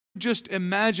just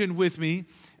imagine with me,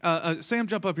 Sam,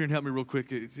 jump up here and help me real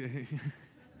quick.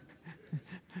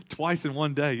 Twice in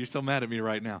one day. You're so mad at me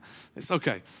right now. It's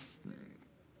okay.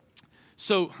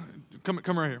 So, come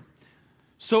right here.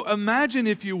 So imagine,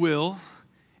 if you will,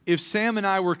 if Sam and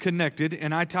I were connected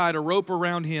and I tied a rope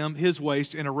around him, his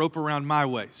waist, and a rope around my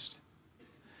waist.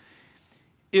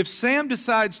 If Sam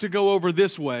decides to go over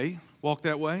this way, walk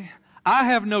that way, I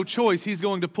have no choice. He's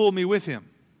going to pull me with him.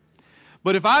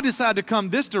 But if I decide to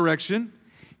come this direction,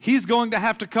 he's going to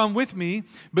have to come with me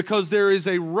because there is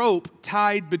a rope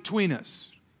tied between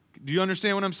us. Do you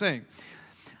understand what I'm saying?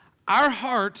 Our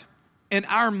heart and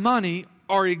our money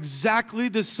are exactly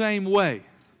the same way.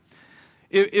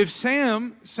 If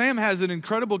Sam has an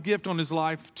incredible gift on his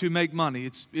life to make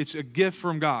money. It's a gift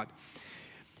from God.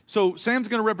 So Sam's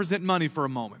going to represent money for a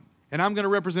moment, and I'm going to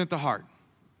represent the heart.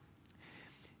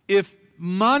 If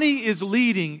money is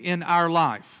leading in our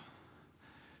life,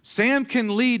 Sam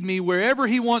can lead me wherever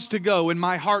he wants to go, and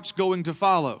my heart's going to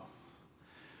follow.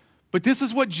 But this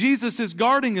is what Jesus is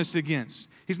guarding us against.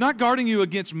 He's not guarding you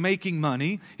against making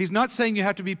money. He's not saying you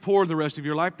have to be poor the rest of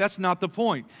your life. That's not the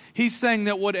point. He's saying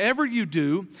that whatever you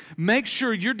do, make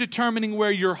sure you're determining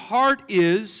where your heart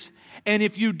is, and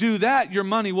if you do that, your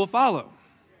money will follow.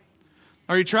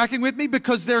 Are you tracking with me?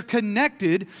 Because they're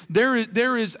connected. There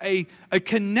is a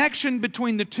connection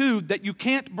between the two that you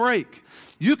can't break.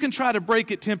 You can try to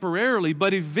break it temporarily,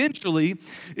 but eventually,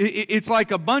 it's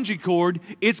like a bungee cord.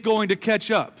 It's going to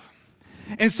catch up.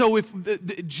 And so if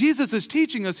Jesus is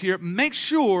teaching us here, make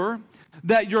sure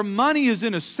that your money is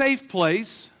in a safe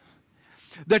place,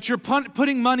 that you're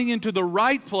putting money into the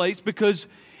right place, because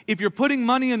if you're putting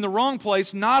money in the wrong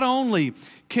place, not only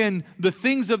can the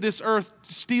things of this earth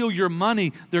steal your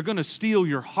money, they're going to steal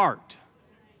your heart.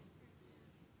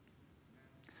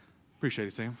 Appreciate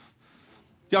it, Sam.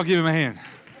 Y'all give him a hand.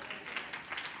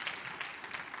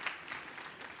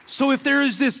 So if there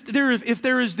is this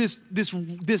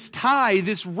tie,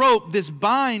 this rope, this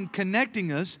bind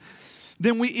connecting us,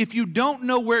 then if you don't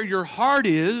know where your heart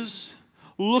is,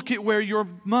 look at where your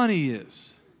money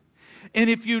is. And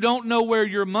if you don't know where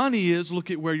your money is, look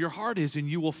at where your heart is, and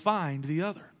you will find the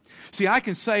other. See, I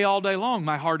can say all day long,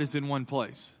 my heart is in one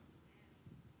place.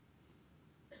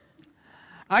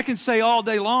 I can say all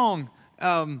day long,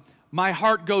 my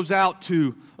heart goes out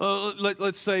to,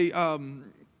 let's say, a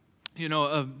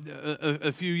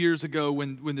few years ago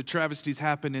when the travesties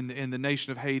happened in the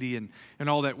nation of Haiti and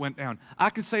all that went down. I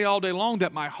can say all day long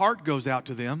that my heart goes out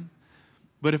to them.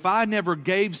 But if I never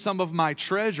gave some of my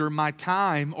treasure, my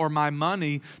time, or my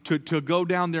money to go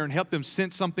down there and help them,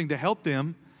 sent something to help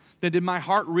them, then did my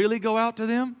heart really go out to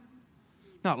them?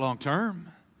 Not long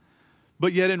term.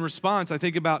 But yet in response, I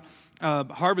think about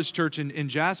Harvest Church in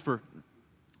Jasper,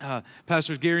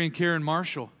 Pastors Gary and Karen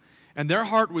Marshall. And their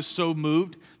heart was so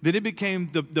moved that it became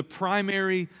the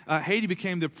primary, Haiti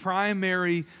became the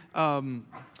primary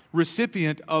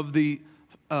recipient of the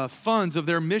funds of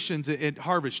their missions at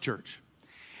Harvest Church.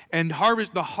 And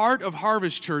the heart of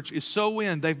Harvest Church is so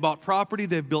in. They've bought property,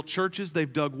 they've built churches,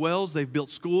 they've dug wells, they've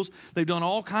built schools, they've done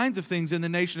all kinds of things in the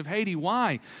nation of Haiti.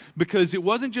 Why? Because it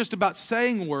wasn't just about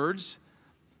saying words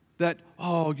that,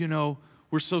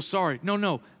 we're so sorry.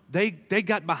 No, they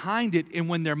got behind it, and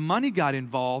when their money got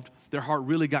involved, their heart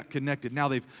really got connected. Now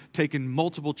they've taken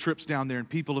multiple trips down there, and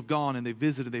people have gone, and they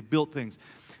visited, they built things,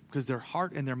 because their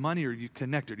heart and their money are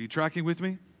connected. Are you tracking with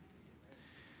me?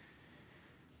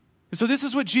 And so this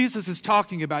is what Jesus is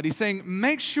talking about. He's saying,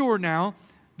 make sure now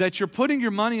that you're putting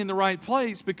your money in the right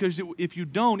place, because if you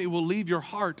don't, it will leave your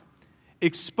heart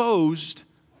exposed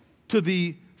to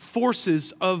the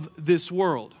forces of this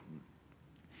world.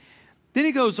 Then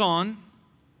he goes on,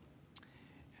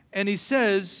 and he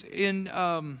says in,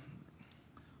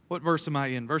 what verse am I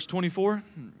in? Verse 24?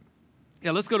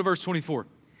 Yeah, let's go to verse 24.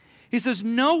 He says,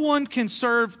 no one can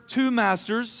serve two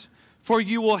masters, for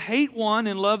you will hate one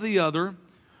and love the other.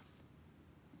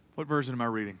 What version am I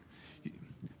reading?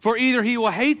 For either he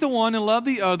will hate the one and love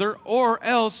the other, or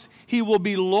else he will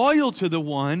be loyal to the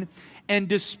one and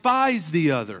despise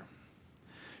the other.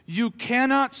 You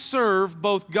cannot serve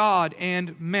both God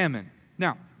and mammon.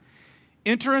 Now,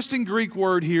 interesting Greek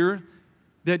word here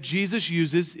that Jesus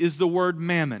uses is the word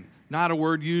mammon. Not a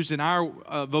word used in our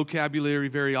vocabulary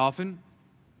very often.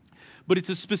 But it's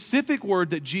a specific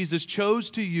word that Jesus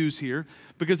chose to use here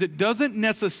because it doesn't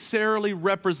necessarily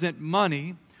represent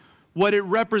money. What it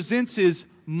represents is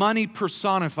money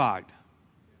personified.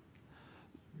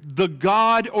 The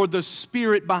God or the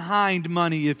spirit behind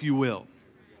money, if you will.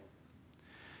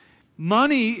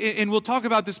 Money, and we'll talk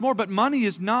about this more, but money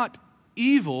is not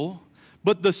evil,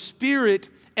 but the spirit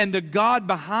and the God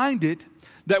behind it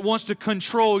that wants to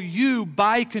control you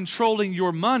by controlling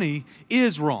your money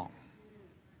is wrong.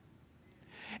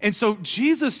 And so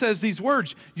Jesus says these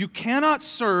words, you cannot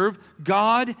serve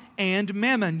God and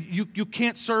mammon. You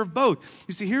can't serve both.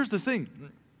 You see, here's the thing.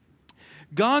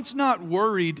 God's not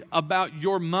worried about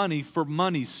your money for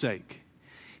money's sake.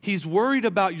 He's worried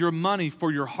about your money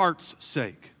for your heart's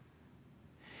sake.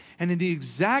 And in the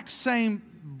exact same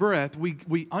breath,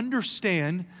 we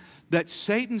understand that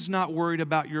Satan's not worried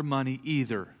about your money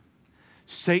either.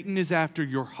 Satan is after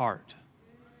your heart.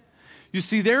 You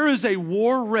see, there is a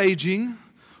war raging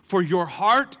for your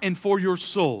heart and for your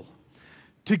soul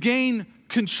to gain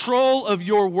control of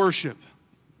your worship.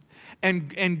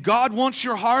 And God wants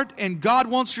your heart, and God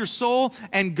wants your soul,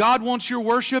 and God wants your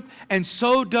worship, and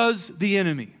so does the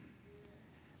enemy.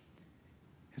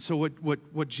 And so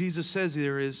what Jesus says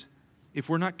here is, if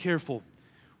we're not careful,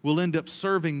 we'll end up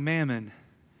serving mammon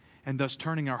and thus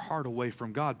turning our heart away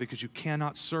from God, because you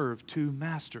cannot serve two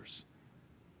masters.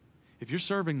 If you're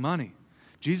serving money,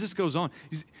 Jesus goes on.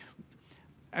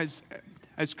 As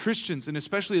Christians, and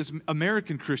especially as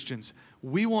American Christians,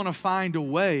 we want to find a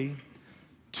way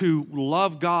to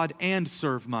love God and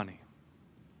serve money.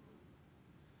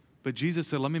 But Jesus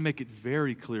said, let me make it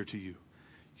very clear to you.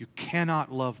 You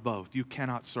cannot love both. You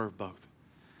cannot serve both.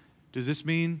 Does this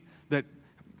mean that,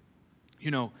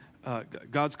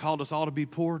 God's called us all to be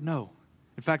poor? No.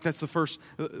 In fact, that's the first.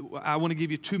 I want to give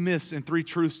you 2 myths and 3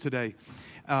 truths today.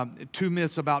 2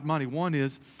 myths about money. One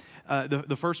is,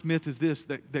 the first myth is this,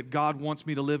 that God wants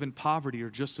me to live in poverty or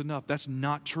just enough. That's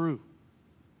not true.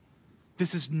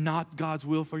 This is not God's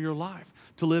will for your life,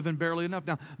 to live in barely enough.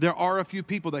 Now, there are a few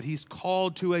people that He's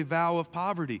called to a vow of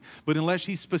poverty, but unless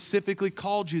He specifically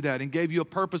called you that and gave you a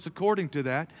purpose according to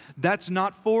that, that's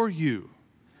not for you.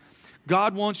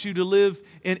 God wants you to live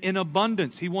in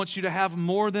abundance. He wants you to have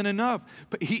more than enough.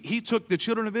 But he took the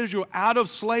children of Israel out of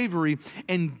slavery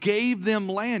and gave them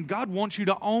land. God wants you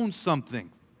to own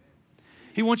something.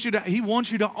 He wants you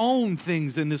to own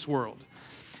things in this world.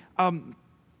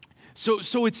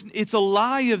 So it's a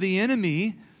lie of the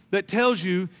enemy that tells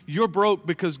you you're broke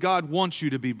because God wants you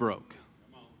to be broke.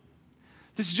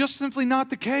 This is just simply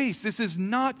not the case. This is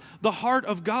not the heart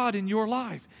of God in your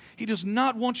life. He does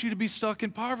not want you to be stuck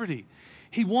in poverty.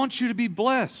 He wants you to be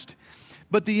blessed.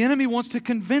 But the enemy wants to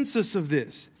convince us of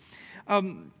this.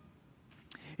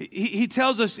 He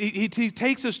tells us, he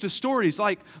takes us to stories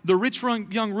like the rich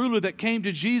young ruler that came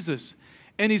to Jesus.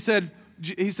 And he said,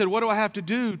 what do I have to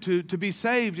do to be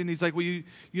saved? And he's like, well,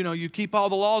 you keep all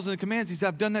the laws and the commands. He said,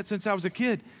 I've done that since I was a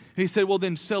kid. And he said, well,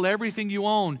 then sell everything you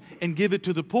own and give it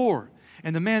to the poor.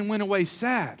 And the man went away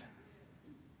sad.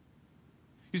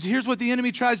 You see, here's what the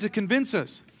enemy tries to convince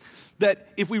us. That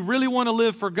if we really want to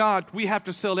live for God, we have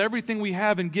to sell everything we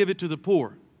have and give it to the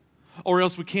poor. Or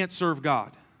else we can't serve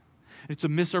God. It's a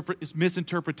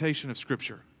misinterpretation of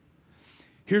Scripture.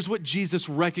 Here's what Jesus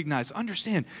recognized.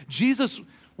 Understand, Jesus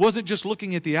wasn't just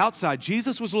looking at the outside.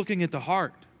 Jesus was looking at the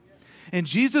heart. And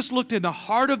Jesus looked in the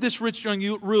heart of this rich young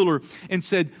ruler and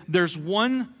said, there's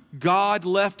one God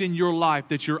left in your life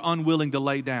that you're unwilling to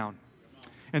lay down.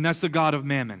 And that's the God of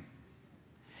mammon.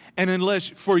 And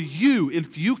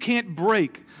if you can't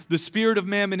break the spirit of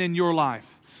mammon in your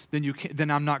life,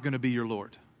 then I'm not going to be your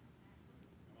Lord.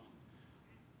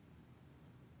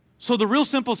 So the real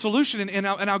simple solution, and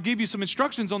I'll give you some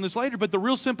instructions on this later, but the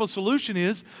real simple solution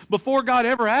is, before God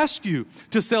ever asks you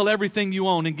to sell everything you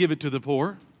own and give it to the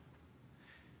poor,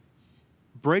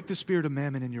 break the spirit of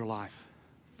mammon in your life.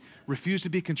 Refuse to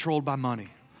be controlled by money.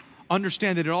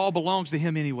 Understand that it all belongs to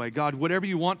Him anyway. God, whatever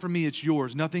you want from me, it's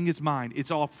yours. Nothing is mine.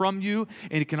 It's all from you,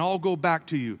 and it can all go back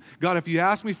to you. God, if you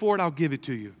ask me for it, I'll give it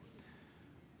to you.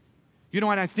 You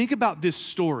know, and I think about this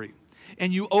story,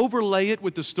 and you overlay it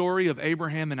with the story of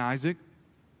Abraham and Isaac.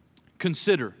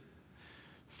 Consider,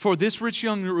 for this rich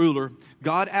young ruler,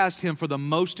 God asked him for the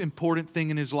most important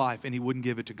thing in his life, and he wouldn't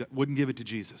give it to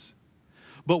Jesus.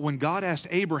 But when God asked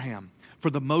Abraham for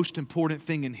the most important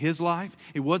thing in his life,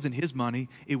 it wasn't his money,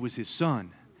 it was his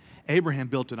son. Abraham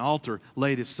built an altar,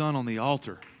 laid his son on the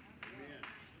altar.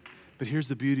 But here's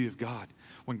the beauty of God.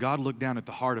 When God looked down at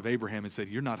the heart of Abraham and said,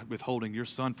 you're not withholding your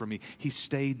son from me, He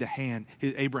stayed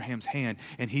Abraham's hand,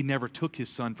 and He never took his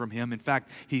son from him. In fact,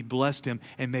 He blessed him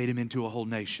and made him into a whole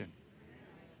nation.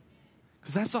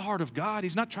 Because that's the heart of God.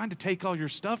 He's not trying to take all your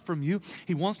stuff from you.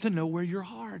 He wants to know where your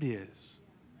heart is.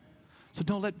 So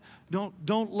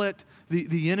don't let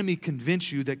the enemy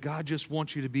convince you that God just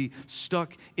wants you to be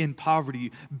stuck in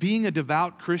poverty. Being a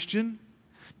devout Christian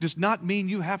does not mean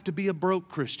you have to be a broke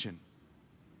Christian.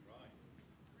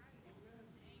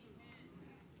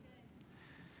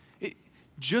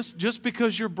 Just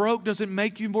because you're broke doesn't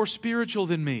make you more spiritual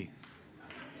than me.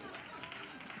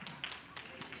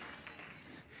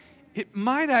 It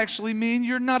might actually mean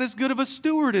you're not as good of a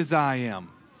steward as I am.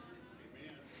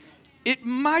 It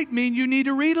might mean you need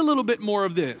to read a little bit more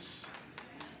of this.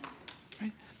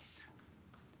 Right?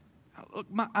 Look,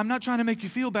 I'm not trying to make you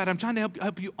feel bad. I'm trying to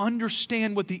help you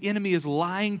understand what the enemy is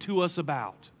lying to us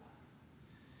about.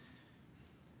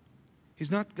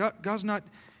 God's not,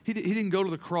 he didn't go to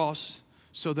the cross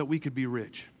so that we could be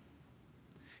rich.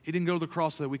 He didn't go to the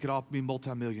cross so that we could all be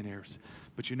multimillionaires.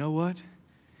 But you know what?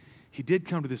 He did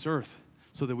come to this earth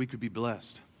so that we could be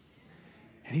blessed.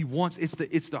 And He wants, it's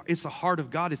the heart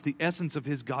of God. It's the essence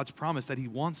of God's promise that He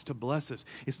wants to bless us.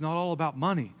 It's not all about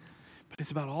money, but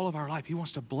it's about all of our life. He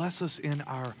wants to bless us in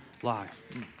our life.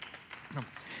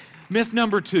 Myth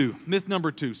number two.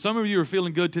 Some of you are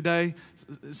feeling good today.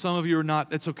 Some of you are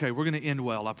not. It's okay. We're going to end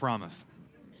well, I promise.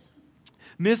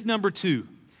 Myth number 2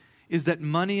 is that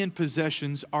money and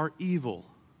possessions are evil.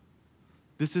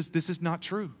 This is not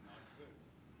true.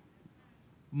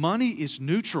 Money is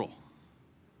neutral.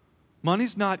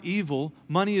 Money's not evil.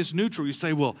 Money is neutral. You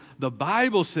say, well, the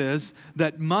Bible says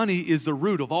that money is the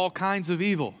root of all kinds of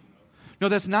evil. No,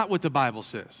 that's not what the Bible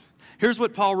says. Here's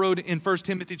what Paul wrote in 1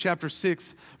 Timothy chapter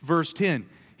 6, verse 10.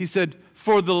 He said,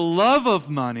 for the love of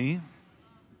money,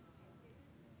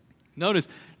 notice,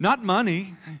 not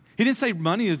money. He didn't say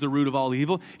money is the root of all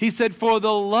evil. He said, for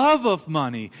the love of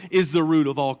money is the root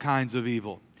of all kinds of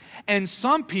evil. And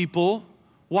some people,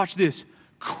 watch this,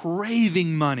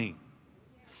 craving money.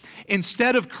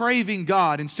 Instead of craving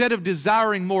God, instead of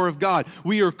desiring more of God,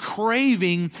 we are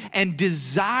craving and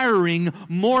desiring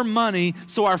more money,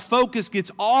 so our focus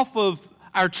gets off of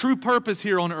our true purpose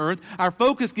here on earth. Our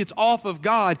focus gets off of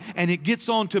God, and it gets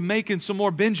on to making some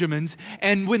more Benjamins.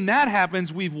 And when that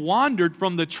happens, we've wandered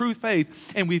from the true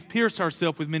faith, and we've pierced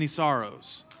ourselves with many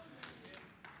sorrows.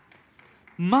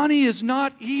 Money is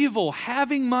not evil.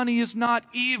 Having money is not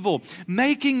evil.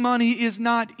 Making money is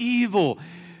not evil.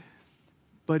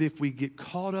 But if we get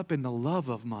caught up in the love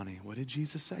of money, what did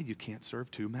Jesus say? You can't serve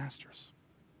two masters.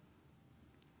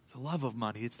 It's the love of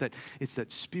money. It's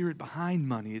that spirit behind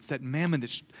money. It's that mammon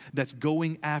that's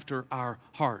going after our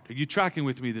heart. Are you tracking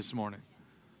with me this morning?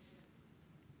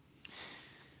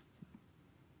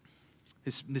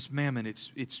 This mammon,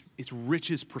 it's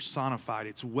riches personified.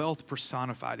 It's wealth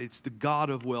personified. It's the God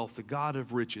of wealth, the God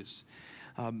of riches.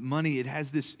 Money, it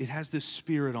has this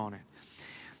spirit on it.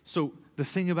 So the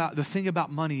thing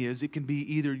about money is it can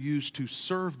be either used to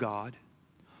serve God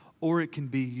or it can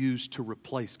be used to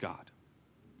replace God.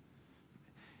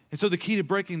 And so the key to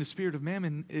breaking the spirit of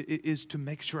mammon is to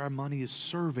make sure our money is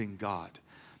serving God.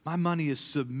 My money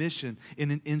is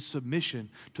in submission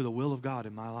to the will of God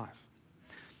in my life.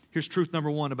 Here's truth number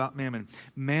 1 about mammon.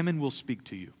 Mammon will speak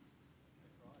to you.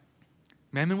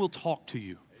 Mammon will talk to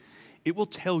you. It will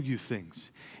tell you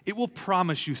things. It will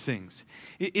promise you things.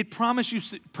 It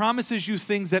promises you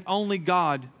things that only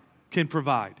God can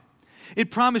provide. It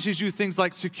promises you things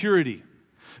like security.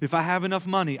 If I have enough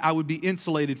money, I would be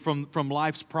insulated from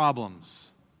life's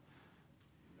problems.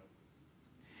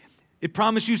 It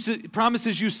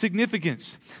promises you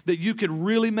significance, that you could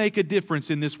really make a difference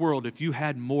in this world if you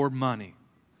had more money.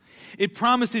 It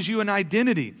promises you an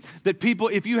identity, that people,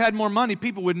 if you had more money,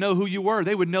 people would know who you were.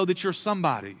 They would know that you're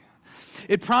somebody.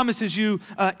 It promises you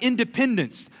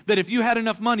independence, that if you had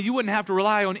enough money, you wouldn't have to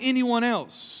rely on anyone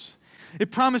else.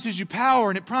 It promises you power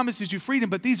and it promises you freedom,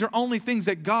 but these are only things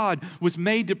that God was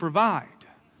made to provide.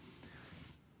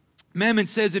 Mammon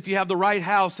says if you have the right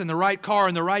house and the right car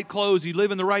and the right clothes, you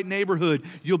live in the right neighborhood,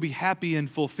 you'll be happy and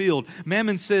fulfilled.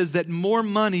 Mammon says that more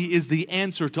money is the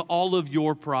answer to all of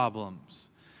your problems.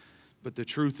 But the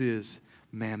truth is,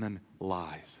 mammon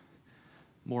lies.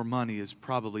 More money is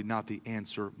probably not the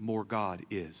answer. More God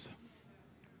is.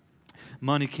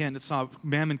 Mammon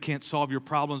can't solve your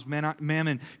problems.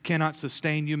 Mammon cannot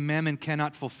sustain you. Mammon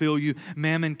cannot fulfill you.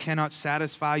 Mammon cannot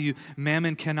satisfy you.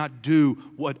 Mammon cannot do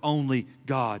what only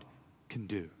God can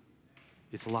do.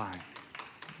 It's lying.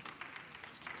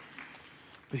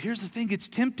 But here's the thing. It's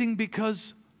tempting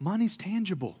because money's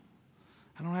tangible.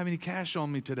 I don't have any cash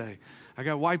on me today. I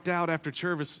got wiped out after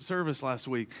service last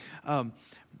week.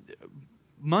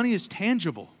 Money is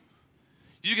tangible.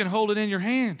 You can hold it in your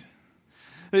hand.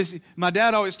 My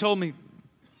dad always told me,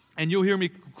 and you'll hear me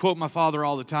quote my father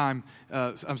all the time.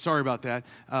 I'm sorry about that.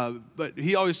 But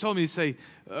he always told me to say,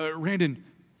 Randon,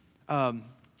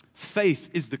 faith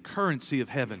is the currency of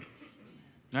heaven.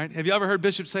 Right? Have you ever heard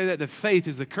Bishop say that? That faith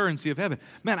is the currency of heaven.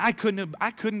 Man, I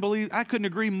couldn't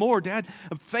agree more, Dad.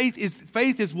 Faith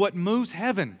is what moves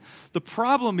heaven. The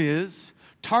problem is,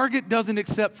 Target doesn't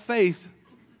accept faith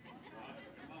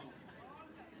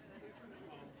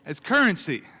as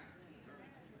currency.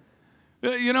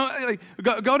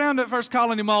 Go down to First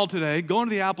Colony Mall today, go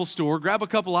into the Apple store, grab a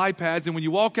couple iPads, and when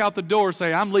you walk out the door,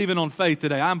 say, I'm leaving on faith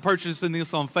today. I'm purchasing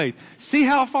this on faith. See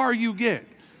how far you get.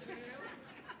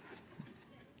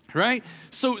 Right?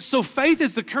 So faith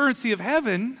is the currency of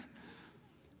heaven,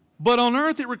 but on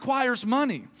earth it requires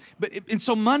money. And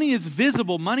so money is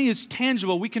visible, money is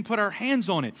tangible. We can put our hands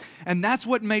on it. And that's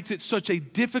what makes it such a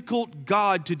difficult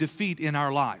God to defeat in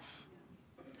our life.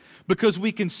 Because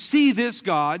we can see this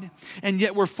God, and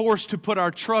yet we're forced to put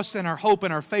our trust and our hope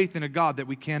and our faith in a God that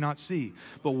we cannot see.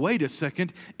 But wait a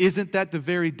second, isn't that the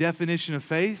very definition of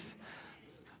faith?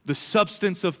 The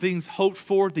substance of things hoped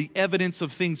for, the evidence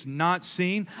of things not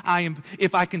seen.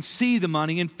 If I can see the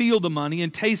money and feel the money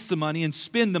and taste the money and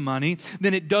spend the money,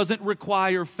 then it doesn't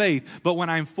require faith. But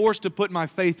when I'm forced to put my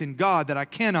faith in God that I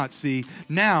cannot see,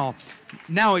 now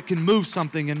it can move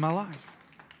something in my life.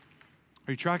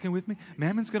 Are you tracking with me?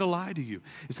 Mammon's going to lie to you.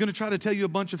 It's going to try to tell you a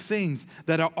bunch of things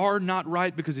that are not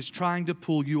right because it's trying to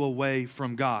pull you away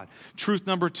from God. Truth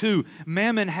number 2,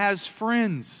 Mammon has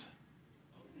friends.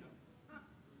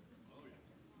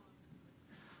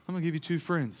 I'm going to give you 2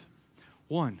 friends.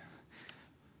 1,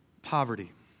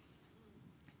 poverty.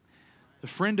 The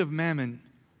friend of Mammon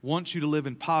wants you to live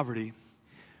in poverty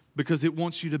because it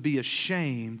wants you to be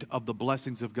ashamed of the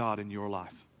blessings of God in your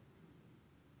life.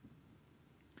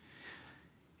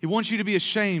 He wants you to be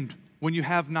ashamed when you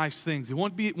have nice things. He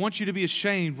wants you to be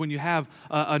ashamed when you have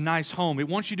a nice home. It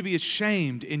wants you to be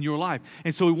ashamed in your life.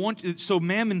 And so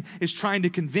Mammon is trying to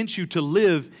convince you to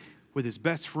live with his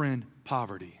best friend,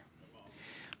 poverty.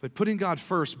 But putting God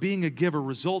first, being a giver,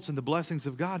 results in the blessings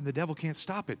of God, and the devil can't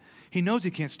stop it. He knows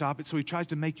he can't stop it, so he tries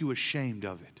to make you ashamed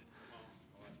of it.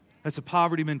 That's a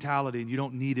poverty mentality, and you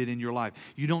don't need it in your life.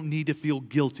 You don't need to feel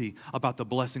guilty about the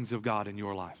blessings of God in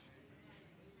your life.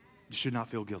 You should not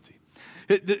feel guilty.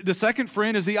 The second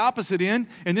friend is the opposite end,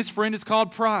 and this friend is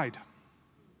called pride.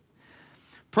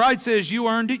 Pride says you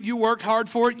earned it, you worked hard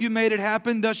for it, you made it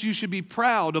happen, thus you should be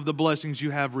proud of the blessings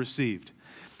you have received.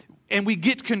 And we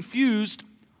get confused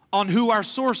on who our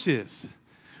source is.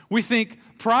 We think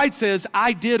pride says,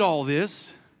 I did all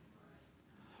this.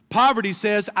 Poverty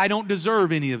says, I don't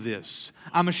deserve any of this.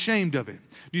 I'm ashamed of it.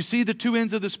 Do you see the 2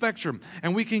 ends of the spectrum?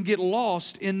 And we can get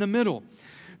lost in the middle.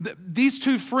 These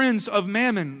 2 friends of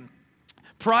Mammon,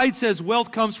 pride says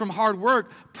wealth comes from hard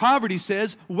work. Poverty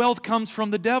says wealth comes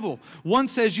from the devil. One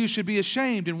says you should be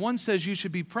ashamed, and one says you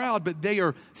should be proud, but they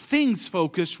are things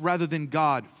focused rather than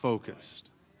God focused.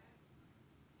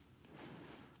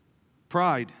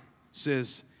 Pride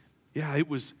says, yeah, it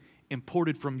was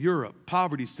imported from Europe.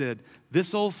 Poverty said,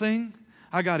 this old thing,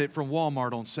 I got it from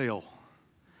Walmart on sale.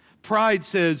 Pride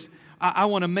says, I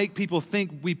want to make people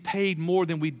think we paid more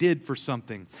than we did for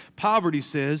something. Poverty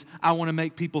says, I want to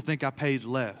make people think I paid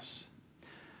less.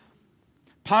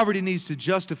 Poverty needs to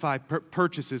justify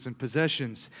purchases and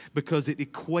possessions because it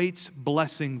equates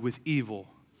blessing with evil.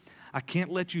 I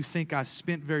can't let you think I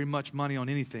spent very much money on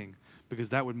anything, because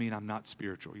that would mean I'm not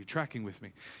spiritual. You're tracking with me.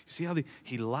 You see how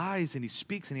he lies and he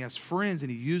speaks and he has friends and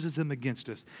he uses them against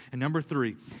us. And number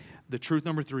 3, the truth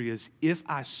number 3 is, if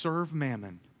I serve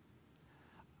Mammon,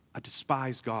 I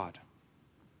despise God.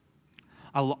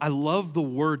 I love the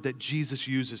word that Jesus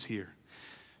uses here.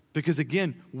 Because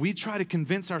again, we try to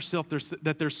convince ourselves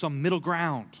that there's some middle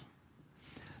ground.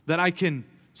 That I can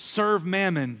serve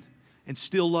Mammon and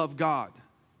still love God.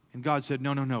 And God said,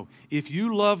 no. If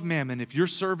you love Mammon, if you're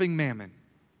serving Mammon,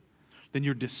 then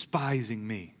you're despising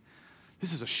me.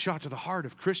 This is a shot to the heart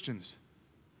of Christians.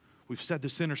 We've said the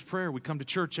sinner's prayer. We come to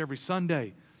church every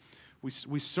Sunday.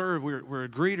 We serve. We're a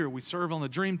greeter. We serve on the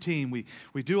dream team.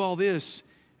 We do all this.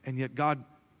 And yet God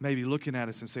may be looking at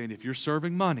us and saying, if you're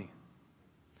serving money,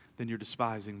 then you're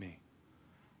despising me.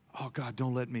 Oh, God,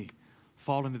 don't let me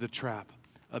fall into the trap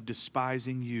of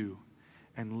despising you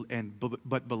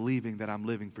but believing that I'm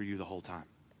living for you the whole time.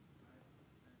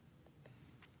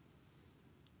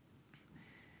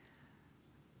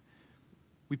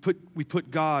 We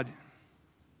put God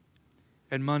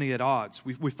and money at odds.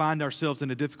 We find ourselves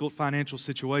in a difficult financial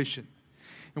situation.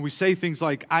 And we say things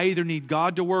like, I either need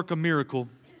God to work a miracle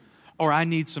or I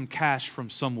need some cash from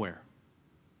somewhere.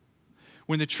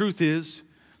 When the truth is,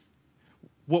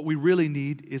 what we really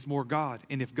need is more God.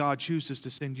 And if God chooses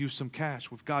to send you some cash,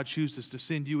 if God chooses to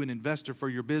send you an investor for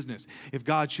your business, if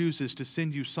God chooses to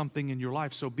send you something in your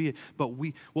life, so be it. But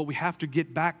what we have to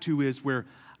get back to is where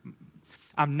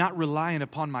I'm not relying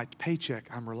upon my paycheck.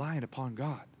 I'm relying upon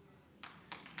God.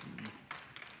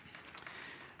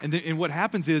 And what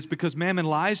happens is, because Mammon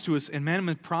lies to us and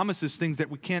Mammon promises things that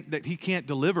he can't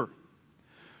deliver.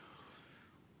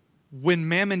 When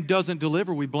Mammon doesn't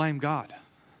deliver, we blame God.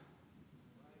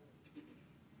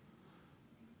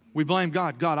 We blame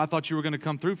God. God, I thought you were going to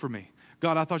come through for me.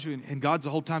 God, I thought you, and God's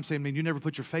the whole time saying, man, you never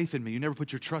put your faith in me. You never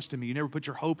put your trust in me. You never put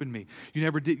your hope in me. You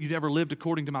never lived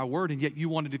according to my word, and yet you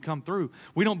wanted to come through.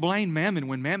 We don't blame mammon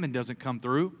when mammon doesn't come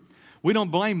through. We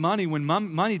don't blame money when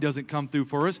money doesn't come through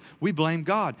for us. We blame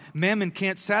God. Mammon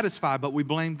can't satisfy, but we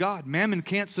blame God. Mammon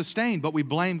can't sustain, but we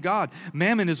blame God.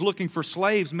 Mammon is looking for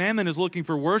slaves. Mammon is looking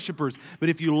for worshipers. But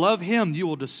if you love him, you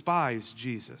will despise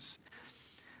Jesus.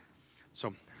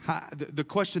 So the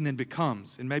question then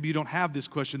becomes, and maybe you don't have this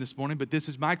question this morning, but this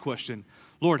is my question.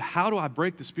 Lord, how do I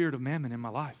break the spirit of mammon in my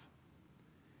life?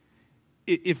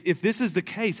 If this is the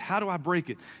case, how do I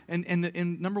break it?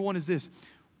 And number one is this.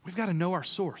 We've got to know our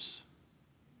source.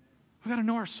 We've got to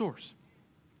know our source.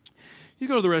 You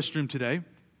go to the restroom today,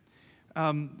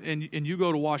 and you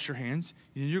go to wash your hands,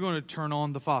 and you're going to turn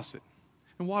on the faucet,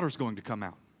 and water's going to come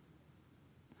out.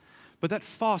 But that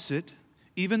faucet,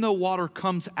 even though water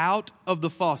comes out of the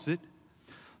faucet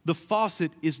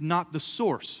is not the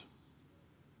source.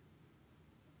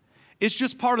 It's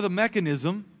just part of the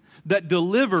mechanism that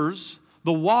delivers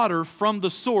the water from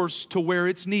the source to where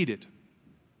it's needed.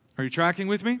 Are you tracking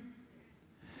with me?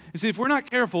 You see, if we're not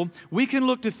careful, we can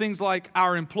look to things like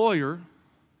our employer.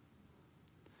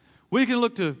 We can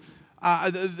look to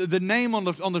the name on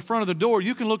the front of the door.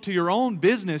 You can look to your own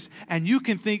business, and you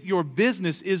can think your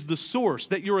business is the source,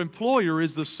 that your employer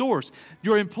is the source.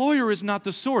 Your employer is not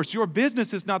the source. Your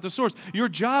business is not the source. Your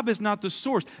job is not the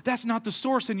source. That's not the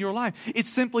source in your life. It's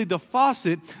simply the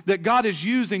faucet that God is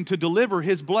using to deliver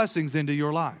His blessings into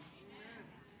your life.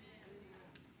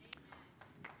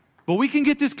 But we can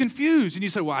get this confused, and you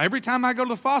say, well, every time I go to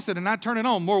the faucet and I turn it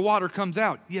on, more water comes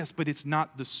out. Yes, but it's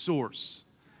not the source.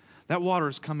 That water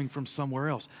is coming from somewhere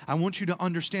else. I want you to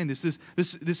understand this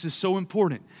is so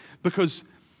important, because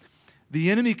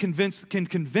the enemy can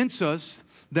convince us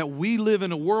that we live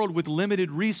in a world with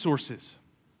limited resources.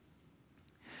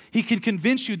 He can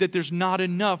convince you that there's not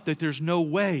enough, that there's no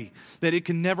way, that it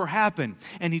can never happen.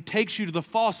 And he takes you to the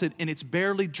faucet and it's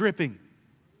barely dripping.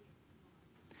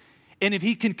 And if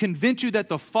he can convince you that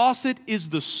the faucet is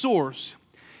the source,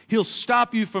 he'll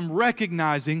stop you from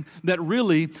recognizing that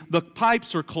really the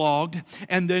pipes are clogged,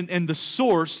 and the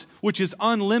source, which is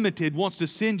unlimited, wants to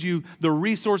send you the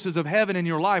resources of heaven in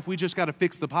your life. We just got to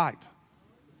fix the pipe.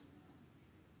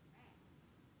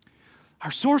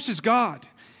 Our source is God,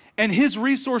 and His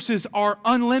resources are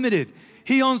unlimited.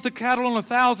 He owns the cattle on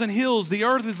 1,000 hills. The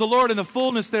earth is the Lord and the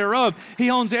fullness thereof. He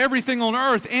owns everything on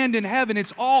earth and in heaven.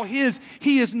 It's all His.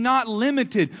 He is not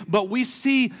limited. But we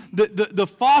see the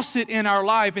faucet in our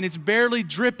life, and it's barely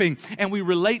dripping, and we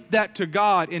relate that to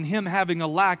God and Him having a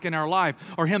lack in our life,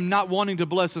 or Him not wanting to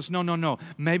bless us. No.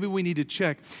 Maybe we need to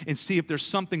check and see if there's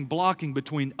something blocking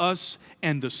between us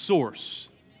and the source.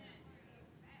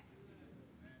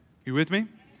 You with me?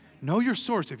 Know your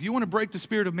source. If you want to break the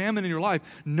spirit of mammon in your life,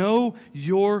 know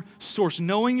your source.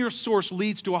 Knowing your source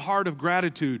leads to a heart of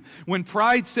gratitude. When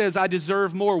pride says, I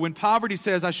deserve more, when poverty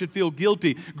says I should feel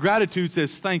guilty, gratitude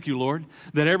says, thank you, Lord,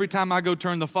 that every time I go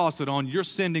turn the faucet on, you're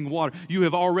sending water. You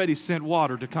have already sent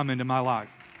water to come into my life.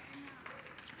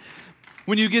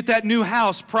 When you get that new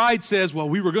house, pride says, well,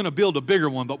 we were going to build a bigger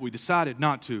one, but we decided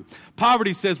not to.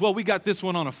 Poverty says, well, we got this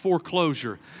one on a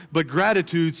foreclosure. But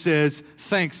gratitude says,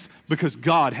 thanks, because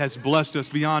God has blessed us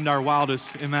beyond our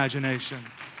wildest imagination.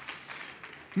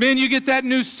 Men, you get that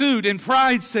new suit, and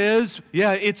pride says,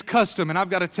 yeah, it's custom, and I've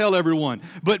got to tell everyone.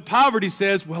 But poverty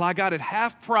says, well, I got it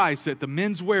half price at the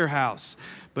Men's Warehouse.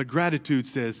 But gratitude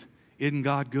says, isn't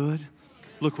God good?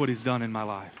 Look what He's done in my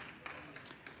life.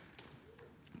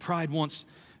 Pride wants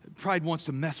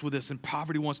to mess with us, and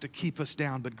poverty wants to keep us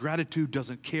down, but gratitude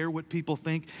doesn't care what people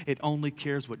think. It only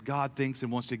cares what God thinks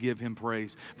and wants to give Him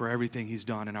praise for everything He's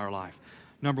done in our life.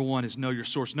 Number one is know your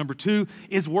source. Number two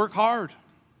is work hard.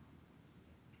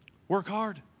 Work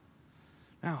hard.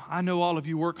 Now, I know all of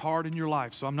you work hard in your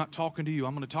life, so I'm not talking to you.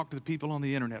 I'm going to talk to the people on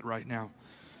the internet right now.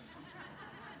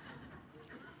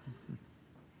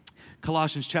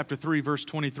 Colossians chapter 3, verse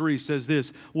 23 says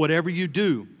this, whatever you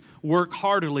do, work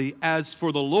heartily as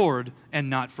for the Lord and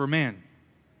not for man.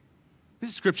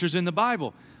 This scripture's in the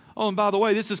Bible. Oh, and by the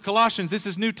way, this is Colossians. This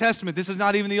is New Testament. This is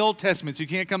not even the Old Testament, so you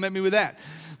can't come at me with that.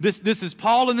 This is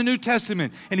Paul in the New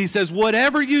Testament, and he says,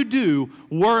 whatever you do,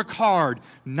 work hard,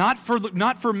 not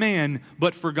for man,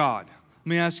 but for God. Let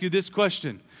me ask you this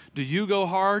question. Do you go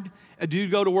hard? Do you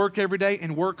go to work every day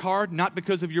and work hard, not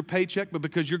because of your paycheck, but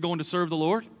because you're going to serve the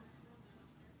Lord?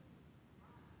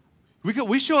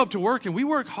 We show up to work and we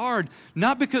work hard,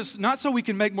 not so we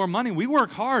can make more money. We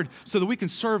work hard so that we can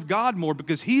serve God more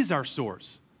because He's our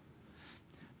source.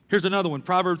 Here's another one,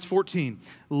 Proverbs 14.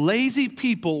 Lazy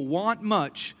people want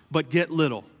much but get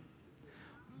little,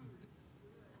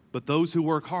 but those who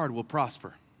work hard will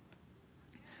prosper.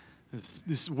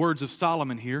 This words of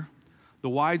Solomon here, the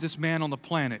wisest man on the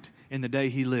planet in the day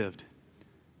he lived.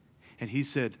 And he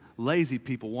said, lazy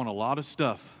people want a lot of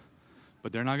stuff,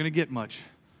 but they're not going to get much.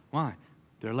 Why?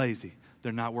 They're lazy.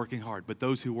 They're not working hard. But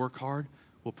those who work hard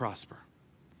will prosper.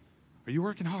 Are you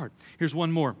working hard? Here's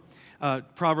one more.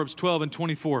 Proverbs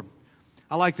 12:24.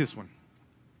 I like this one.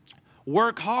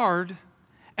 Work hard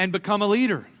and become a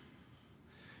leader.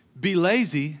 Be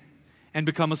lazy and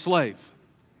become a slave.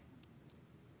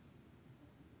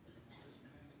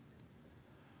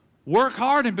 Work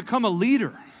hard and become a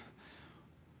leader.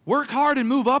 Work hard and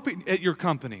move up at your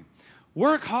company.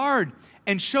 Work hard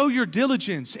and show your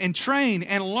diligence and train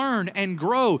and learn and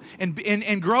grow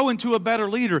and grow into a better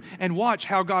leader and watch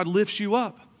how God lifts you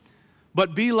up.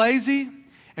 But be lazy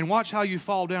and watch how you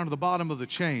fall down to the bottom of the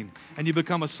chain and you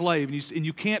become a slave and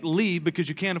you can't leave because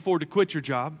you can't afford to quit your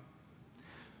job.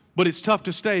 But it's tough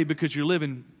to stay because you're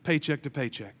living paycheck to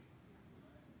paycheck.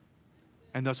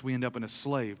 And thus we end up in a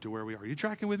slave to where we are. Are you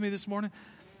tracking with me this morning?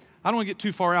 I don't want to get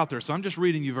too far out there, so I'm just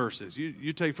reading you verses.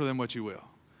 You take for them what you will.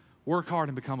 Work hard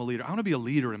and become a leader. I want to be a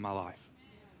leader in my life.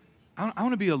 I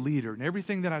want to be a leader in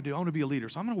everything that I do. I want to be a leader,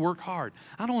 so I'm going to work hard.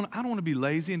 I don't want to be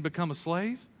lazy and become a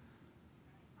slave.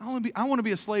 I want to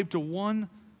be a slave to one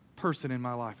person in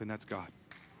my life, and that's God.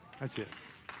 That's it.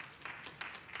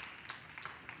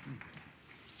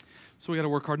 So we got to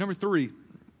work hard. Number 3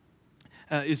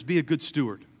 is be a good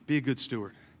steward. Be a good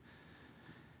steward.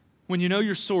 When you know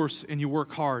your source and you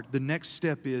work hard, the next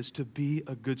step is to be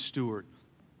a good steward.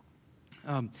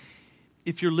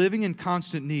 If you're living in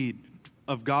constant need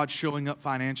of God showing up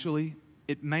financially,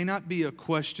 it may not be a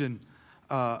question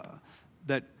of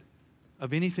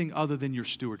anything other than your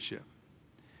stewardship.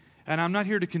 And I'm not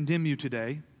here to condemn you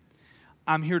today.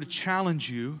 I'm here to challenge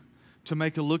you to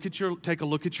take a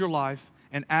look at your life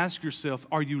and ask yourself,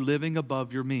 are you living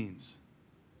above your means?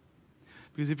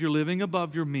 Because if you're living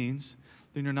above your means,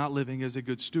 then you're not living as a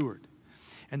good steward.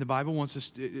 And the Bible wants us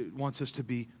to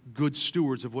be good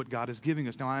stewards of what God is giving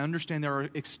us. Now, I understand there are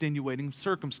extenuating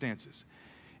circumstances,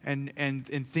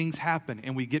 and things happen,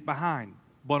 and we get behind.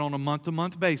 But on a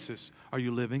month-to-month basis, are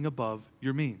you living above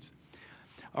your means?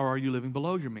 Or are you living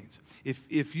below your means?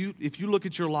 If you look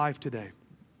at your life today,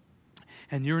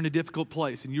 and you're in a difficult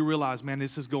place, and you realize, man,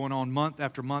 this is going on month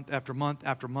after month after month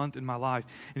after month in my life,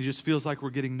 and it just feels like we're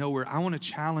getting nowhere, I want to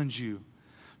challenge you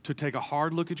to take a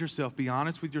hard look at yourself, be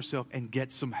honest with yourself, and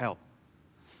get some help.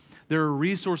 There are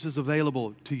resources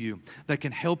available to you that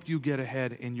can help you get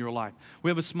ahead in your life.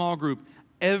 We have a small group.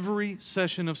 Every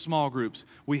session of small groups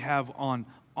we have on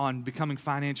becoming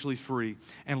financially free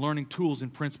and learning tools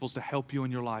and principles to help you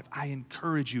in your life. I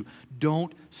encourage you,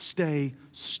 don't stay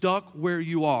stuck where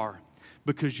you are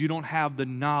because you don't have the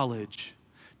knowledge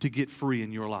to get free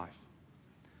in your life.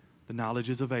 The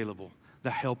knowledge is available. The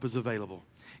help is available.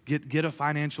 Get a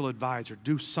financial advisor.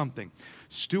 Do something.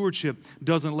 Stewardship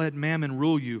doesn't let mammon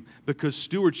rule you because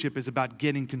stewardship is about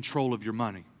getting control of your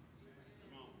money.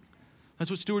 That's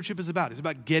what stewardship is about. It's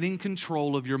about getting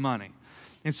control of your money.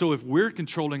 And so if we're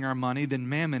controlling our money, then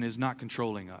mammon is not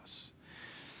controlling us.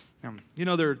 You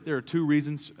know, there are 2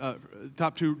 reasons.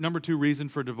 Number 2 reason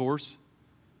for divorce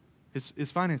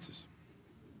is finances.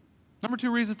 Number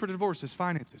 2 reason for divorce is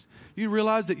finances. You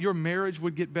realize that your marriage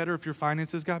would get better if your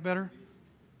finances got better?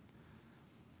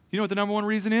 You know what the number 1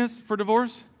 reason is for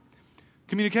divorce?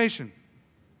 Communication.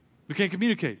 We can't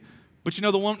communicate. But you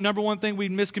know the number 1 thing we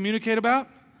miscommunicate about?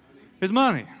 Is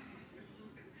money.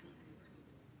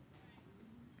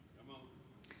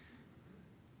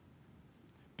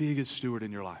 Be a good steward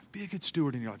in your life. Be a good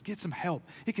steward in your life. Get some help.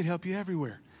 It can help you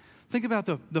everywhere. Think about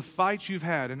the fights you've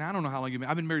had, and I don't know how long you've been.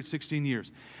 I've been married 16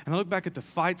 years. And I look back at the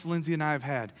fights Lindsay and I have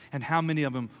had and how many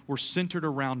of them were centered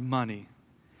around money.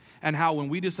 And how when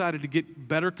we decided to get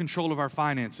better control of our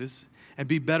finances and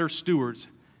be better stewards,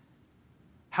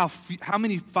 how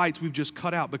many fights we've just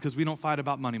cut out because we don't fight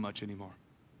about money much anymore.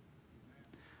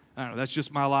 I don't know, that's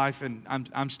just my life, and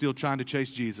I'm still trying to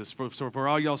chase Jesus. So for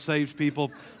all y'all saved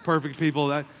people, perfect people,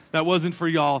 that wasn't for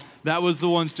y'all. That was the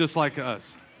ones just like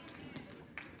us.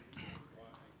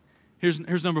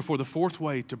 Here's number 4. The 4th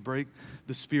way to break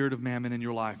the spirit of mammon in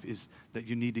your life is that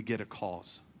you need to get a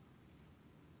cause.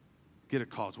 Get a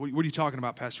cause. What are you talking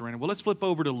about, Pastor Randy? Well, let's flip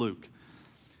over to Luke.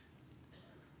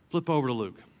 Flip over to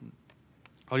Luke.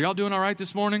 Are y'all doing all right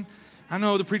this morning? I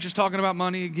know the preacher's talking about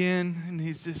money again, and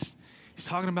he's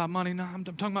talking about money. No, I'm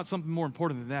talking about something more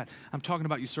important than that. I'm talking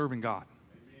about you serving God.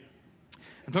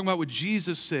 I'm talking about what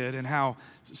Jesus said and how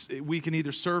we can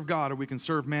either serve God or we can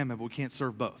serve mammon, but we can't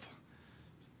serve both.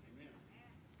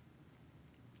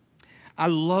 I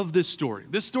love this story.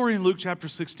 This story in Luke chapter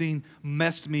 16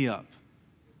 messed me up.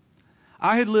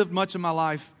 I had lived much of my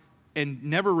life and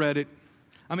never read it.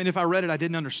 I mean, if I read it, I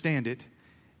didn't understand it.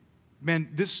 Man,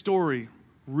 this story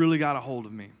really got a hold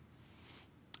of me.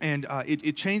 And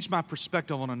it changed my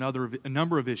perspective on a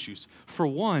number of issues. For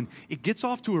one, it gets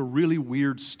off to a really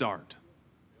weird start.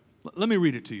 Let me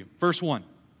read it to you. Verse 1.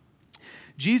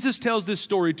 Jesus tells this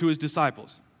story to his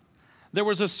disciples. There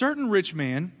was a certain rich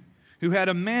man who had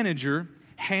a manager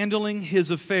handling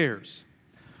his affairs.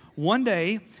 One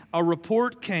day, a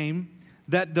report came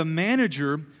that the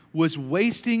manager was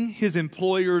wasting his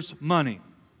employer's money.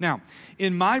 Now,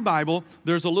 in my Bible,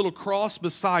 there's a little cross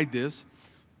beside this.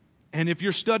 And if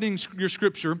you're studying your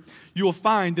scripture, you will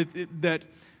find that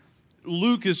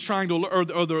Luke is trying to, or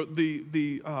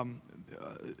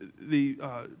the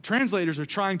translators are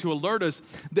trying to alert us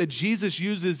that Jesus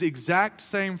uses exact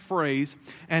same phrase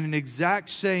and an exact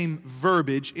same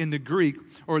verbiage in the Greek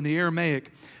or in the Aramaic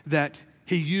that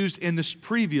he used in this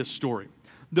previous story.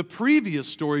 The previous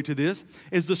story to this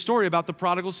is the story about the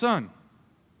prodigal son.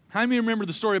 How many remember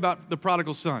the story about the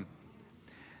prodigal son?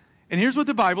 And here's what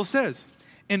the Bible says.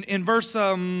 In verse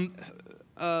 13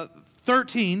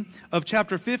 of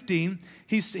chapter 15,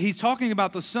 he's talking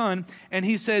about the son, and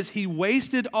he says he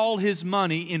wasted all his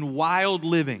money in wild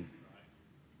living.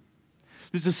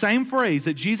 This is the same phrase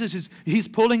that he's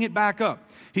pulling it back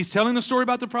up. He's telling the story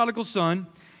about the prodigal son.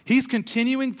 He's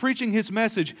continuing preaching his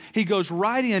message. He goes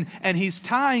right in, and he's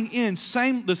tying in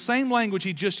the same language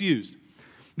he just used.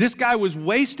 This guy was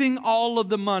wasting all of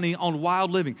the money on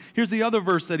wild living. Here's the other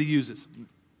verse that he uses.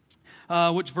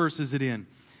 Which verse is it in?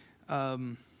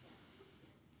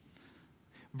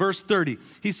 Verse 30.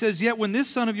 He says, "Yet when this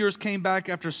son of yours came back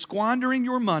after squandering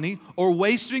your money or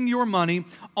wasting your money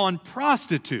on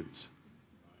prostitutes."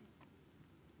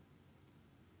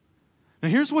 Now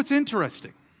here's what's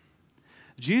interesting.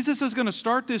 Jesus is going to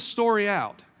start this story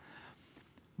out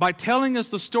by telling us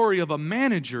the story of a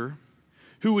manager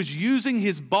who was using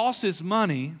his boss's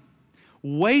money,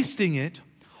 wasting it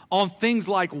on things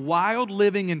like wild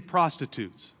living and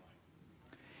prostitutes.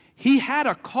 He had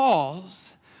a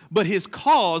cause, but his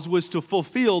cause was to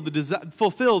fulfill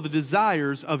the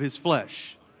desires of his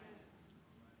flesh.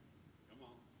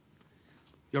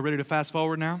 Y'all ready to fast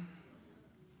forward now?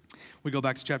 We go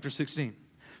back to chapter 16.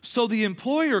 So the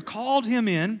employer called him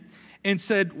in and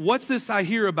said, "What's this I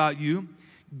hear about you?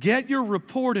 Get your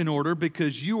report in order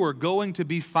because you are going to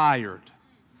be fired.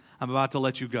 I'm about to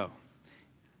let you go."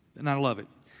 And I love it.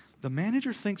 The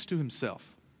manager thinks to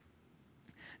himself,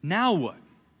 now what?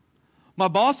 My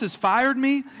boss has fired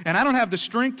me, and I don't have the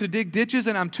strength to dig ditches,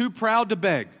 and I'm too proud to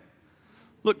beg.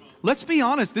 Look, let's be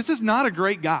honest, this is not a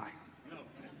great guy.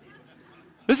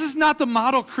 This is not the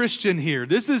model Christian here.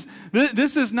 This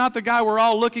is not the guy we're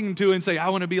all looking to and say, I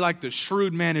want to be like the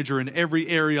shrewd manager in every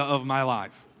area of my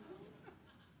life.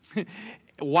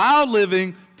 Wild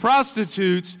living,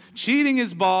 prostitutes, cheating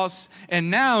his boss,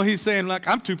 and now he's saying, look,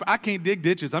 I can't dig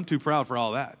ditches. I'm too proud for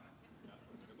all that.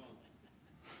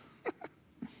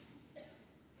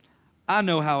 I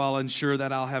know how I'll ensure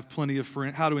that I'll have plenty of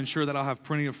friends, how to ensure that I'll have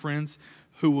plenty of friends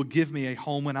who will give me a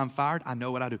home when I'm fired. I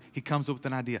know what I do. He comes up with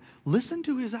an idea. Listen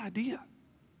to his idea.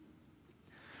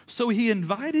 So he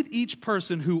invited each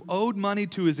person who owed money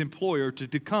to his employer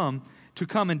to come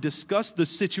and discuss the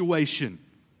situation.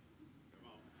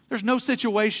 There's no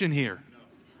situation here.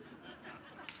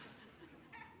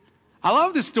 I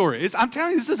love this story. I'm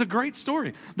telling you, this is a great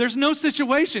story. There's no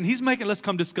situation. He's making, let's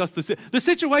come discuss this. The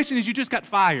situation is you just got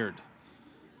fired.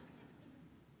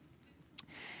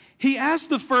 He asked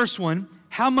the first one,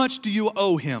 how much do you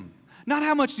owe him? Not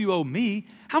how much do you owe me,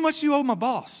 how much do you owe my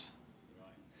boss?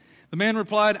 The man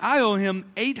replied, I owe him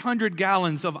 800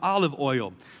 gallons of olive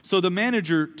oil. So the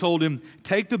manager told him,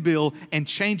 take the bill and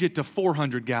change it to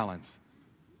 400 gallons.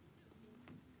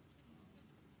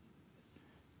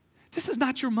 This is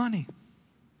not your money.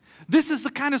 This is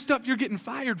the kind of stuff you're getting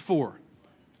fired for.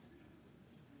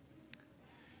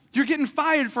 You're getting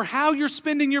fired for how you're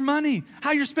spending your money,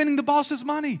 how you're spending the boss's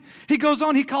money. He goes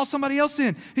on, he calls somebody else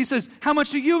in. He says, how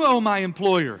much do you owe my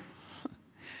employer?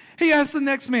 He asked the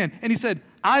next man, and he said,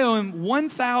 I owe him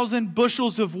 1,000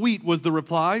 bushels of wheat, was the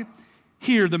reply.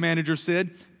 Here, the manager said,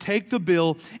 take the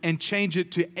bill and change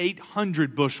it to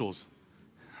 800 bushels.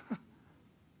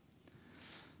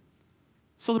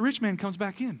 So the rich man comes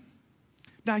back in.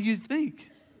 Now you think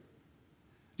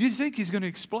he's going to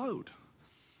explode.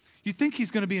 You think he's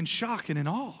going to be in shock and in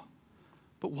awe.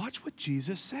 But watch what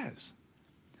Jesus says.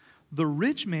 The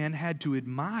rich man had to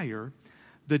admire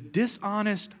the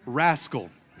dishonest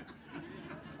rascal.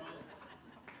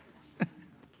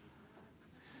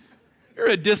 You're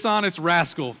a dishonest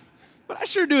rascal. But I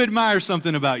sure do admire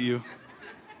something about you.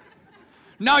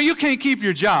 No, you can't keep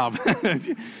your job.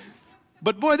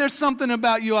 But boy, there's something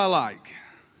about you I like.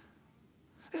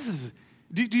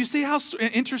 Do you see how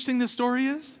interesting this story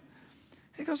is?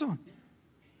 It goes on.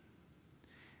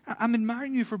 I'm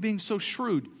admiring you for being so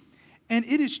shrewd. And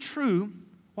it is true,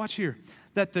 watch here,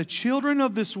 that the children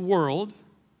of this world,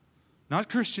 not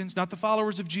Christians, not the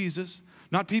followers of Jesus,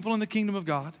 not people in the kingdom of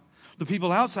God, the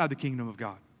people outside the kingdom of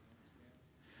God,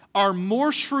 are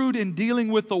more shrewd in dealing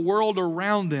with the world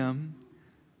around them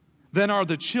than are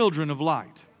the children of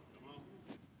light.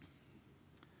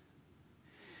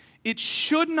 It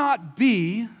should not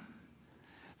be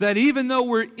that even though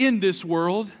we're in this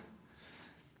world,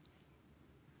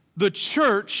 the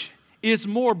church is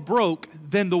more broke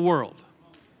than the world.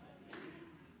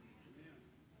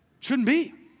 Shouldn't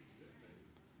be.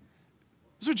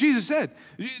 That's what Jesus said.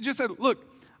 He just said, look,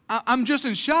 I'm just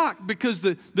in shock because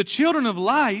the children of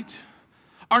light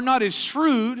are not as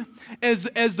shrewd as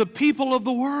the people of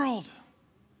the world.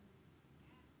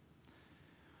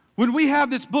 When we have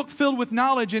this book filled with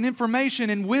knowledge and information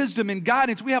and wisdom and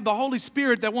guidance, we have the Holy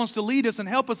Spirit that wants to lead us and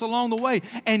help us along the way.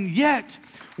 And yet,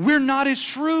 we're not as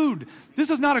shrewd. This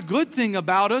is not a good thing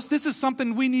about us. This is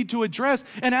something we need to address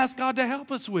and ask God to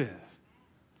help us with.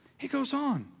 He goes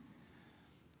on.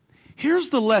 Here's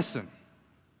the lesson.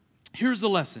 Here's the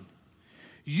lesson.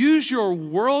 Use your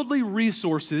worldly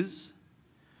resources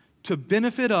to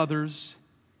benefit others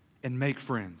and make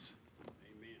friends.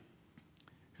 Amen.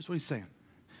 Here's what he's saying.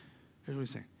 Here's what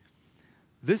he's saying.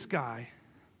 This guy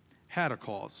had a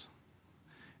cause,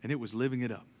 and it was living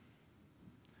it up.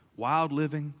 Wild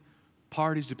living,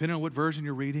 parties, depending on what version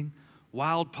you're reading,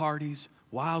 wild parties,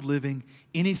 wild living,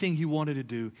 anything he wanted to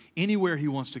do, anywhere he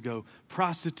wants to go,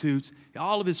 prostitutes,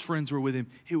 all of his friends were with him.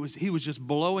 He was just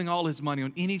blowing all his money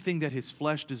on anything that his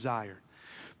flesh desired.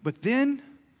 But then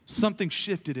something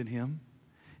shifted in him,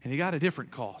 and he got a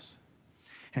different cause.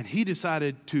 And he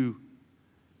decided to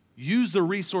use the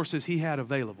resources he had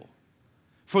available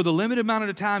for the limited amount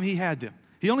of time he had them.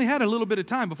 He only had a little bit of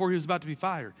time before he was about to be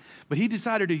fired. But he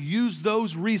decided to use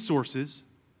those resources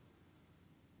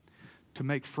to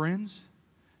make friends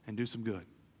and do some good.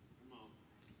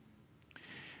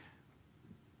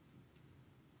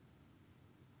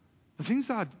 The things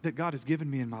that God has given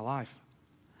me in my life,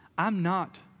 I'm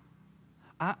not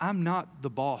the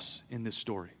boss in this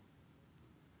story.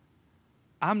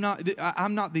 I'm not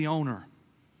the owner.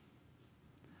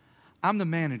 I'm the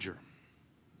manager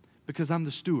because I'm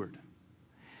the steward.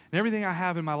 And everything I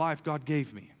have in my life, God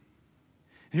gave me.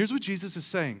 And here's what Jesus is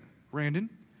saying,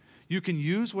 Brandon, you can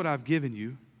use what I've given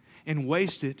you and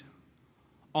waste it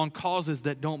on causes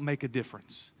that don't make a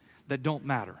difference, that don't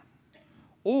matter.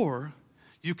 Or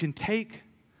you can take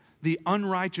the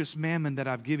unrighteous mammon that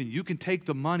I've given you, you can take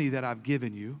the money that I've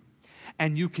given you,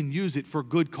 and you can use it for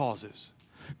good causes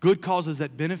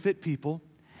that benefit people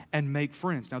and make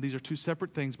friends. Now, these are two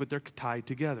separate things, but they're tied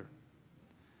together.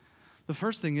 The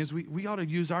first thing is we ought to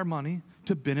use our money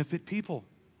to benefit people.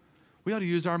 We ought to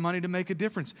use our money to make a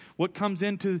difference. What comes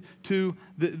into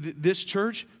this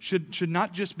church should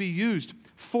not just be used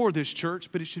for this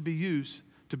church, but it should be used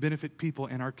to benefit people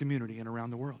in our community and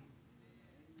around the world.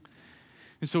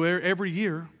 And so every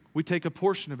year, we take a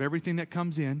portion of everything that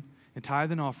comes in, and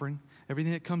tithe and offering,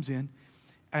 everything that comes in,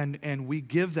 and we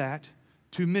give that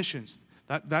to missions.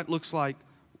 That looks like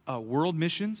world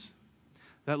missions.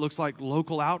 That looks like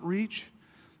local outreach.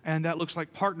 And that looks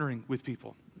like partnering with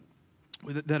people.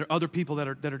 That are other people that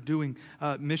are doing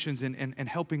missions and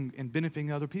helping and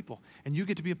benefiting other people. And you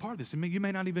get to be a part of this. And you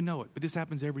may not even know it, but this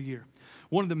happens every year.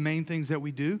 One of the main things that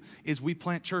we do is we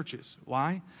plant churches.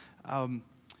 Why?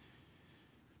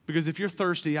 Because if you're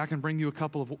thirsty, I can bring you a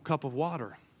cup of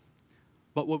water.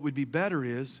 But what would be better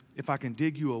is if I can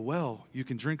dig you a well, you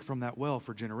can drink from that well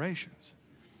for generations.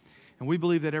 And we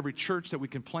believe that every church that we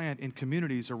can plant in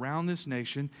communities around this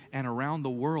nation and around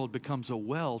the world becomes a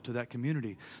well to that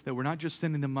community. That we're not just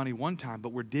sending them money one time,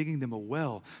 but we're digging them a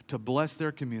well to bless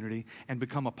their community and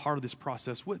become a part of this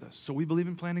process with us. So we believe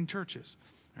in planting churches.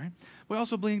 Right? We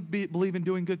also believe in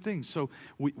doing good things. So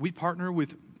we partner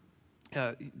with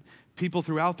people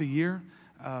throughout the year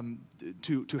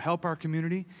to help our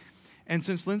community. And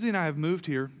since Lindsay and I have moved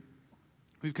here,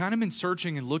 we've kind of been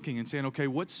searching and looking and saying, okay,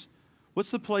 what's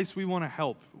the place we want to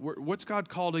help? What's God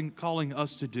calling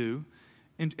us to do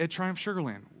at Triumph Sugar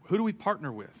Land? Who do we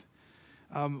partner with?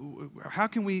 How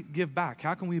can we give back?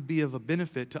 How can we be of a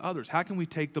benefit to others? How can we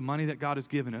take the money that God has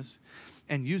given us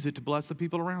and use it to bless the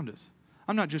people around us?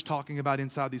 I'm not just talking about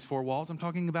inside these four walls. I'm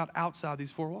talking about outside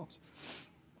these four walls.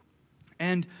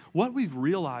 And what we've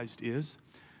realized is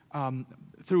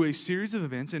through a series of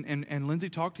events, and Lindsay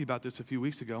talked to you about this a few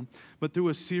weeks ago, but through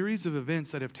a series of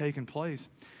events that have taken place,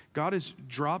 God has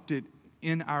dropped it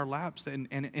in our laps and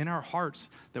in our hearts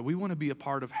that we want to be a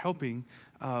part of helping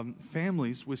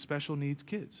families with special needs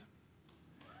kids.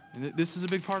 And this is a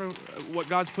big part of what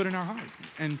God's put in our heart.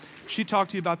 And she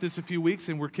talked to you about this a few weeks,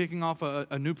 and we're kicking off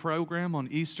a new program on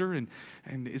Easter, and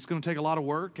it's going to take a lot of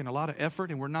work and a lot of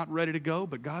effort, and we're not ready to go,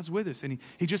 but God's with us. And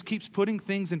he just keeps putting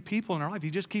things and people in our life.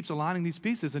 He just keeps aligning these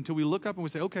pieces until we look up and we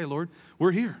say, okay, Lord,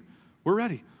 we're here. We're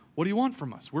ready. What do you want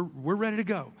from us? We're ready to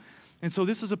go. And so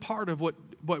this is a part of what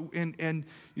and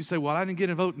you say, well, I didn't get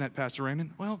a vote in that, Pastor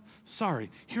Raymond. Well,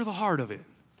 sorry. Hear the heart of it.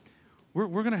 We're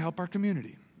going to help our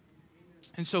community.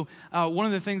 And so one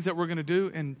of the things that we're going to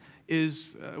do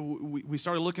is we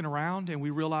started looking around and we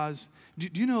realized, do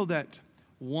you know that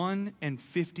 1 in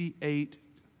 58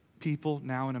 people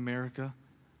now in America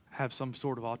have some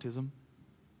sort of autism?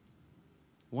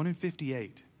 1 in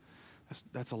 58.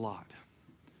 That's a lot.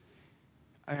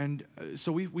 And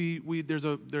so there's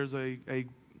an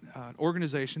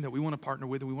organization that we want to partner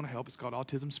with and we want to help. It's called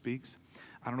Autism Speaks.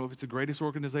 I don't know if it's the greatest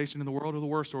organization in the world or the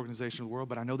worst organization in the world,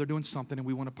 but I know they're doing something and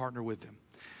we want to partner with them.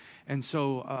 And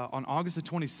so on August the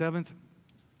 27th,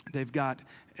 they've got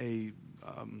a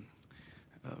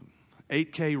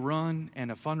 8K run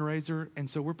and a fundraiser, and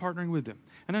so we're partnering with them.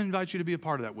 And I invite you to be a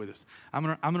part of that with us. I'm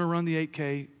gonna run the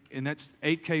 8K, and that's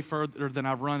 8K further than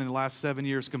I've run in the last 7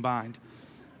 years combined.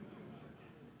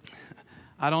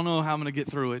 I don't know how I'm going to get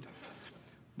through it,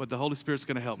 but the Holy Spirit's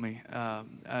going to help me.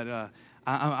 We're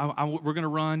going to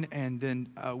run, and then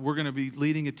we're going to be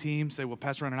leading a team. Say, well,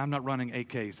 Pastor Ryan, I'm not running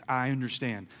 8Ks. I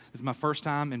understand. This is my first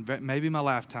time and maybe my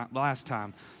last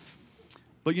time.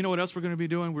 But you know what else we're going to be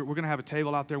doing? We're going to have a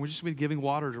table out there, and we're just going to be giving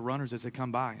water to runners as they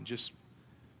come by and just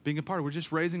being a part of it. We're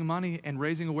just raising money and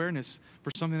raising awareness for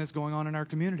something that's going on in our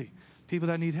community, people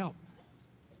that need help.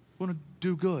 We want to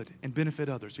do good and benefit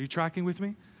others. Are you tracking with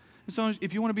me? And so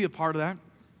if you want to be a part of that,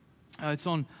 it's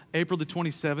on April the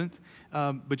 27th,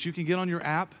 but you can get on your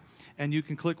app and you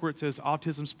can click where it says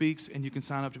Autism Speaks and you can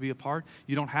sign up to be a part.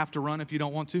 You don't have to run if you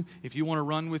don't want to. If you want to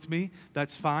run with me,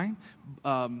 that's fine.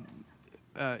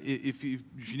 If you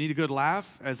need a good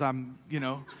laugh as I'm,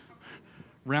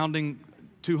 rounding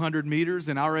 200 meters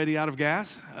and already out of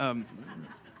gas,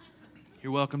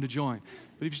 you're welcome to join.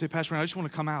 But if you say, Pastor Ryan, I just want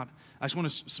to come out. I just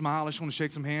want to smile. I just want to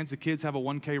shake some hands. The kids have a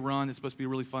 1K run. It's supposed to be a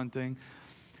really fun thing.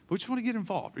 But we just want to get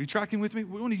involved. Are you tracking with me?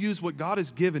 We want to use what God has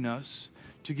given us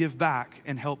to give back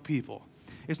and help people.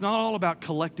 It's not all about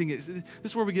collecting it. This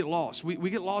is where we get lost. We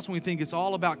get lost when we think it's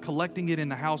all about collecting it in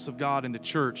the house of God in the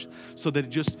church so that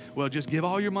just give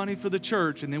all your money for the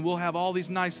church and then we'll have all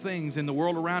these nice things and the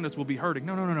world around us will be hurting.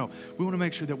 No. We want to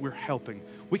make sure that we're helping.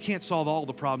 We can't solve all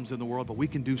the problems in the world, but we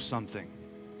can do something.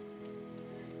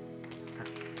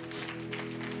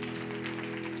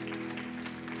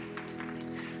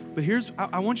 But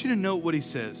I want you to note what he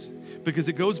says, because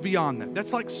it goes beyond that.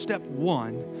 That's like step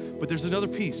one, but there's another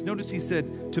piece. Notice he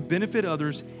said to benefit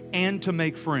others and to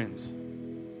make friends.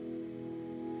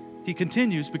 He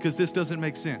continues because this doesn't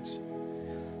make sense.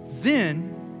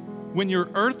 Then, when your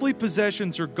earthly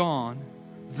possessions are gone,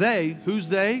 who's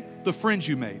they? The friends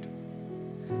you made.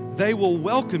 They will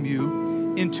welcome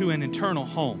you into an eternal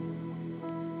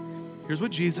home. Here's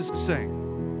what Jesus is saying.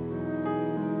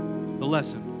 The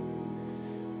lesson.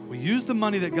 We use the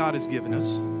money that God has given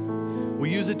us. We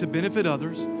use it to benefit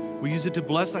others. We use it to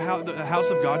bless the house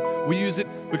of God. We use it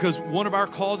because one of our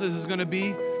causes is going to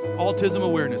be autism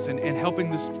awareness and helping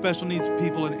the special needs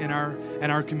people in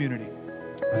our community.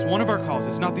 That's one of our causes.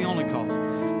 It's not the only cause.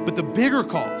 But the bigger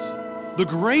cause, the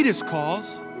greatest cause,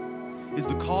 is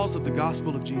the cause of the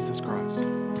gospel of Jesus Christ.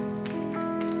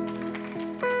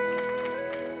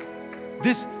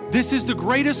 This is the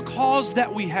greatest cause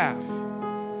that we have.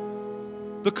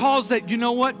 The cause that,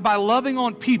 by loving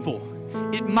on people,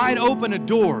 it might open a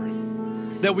door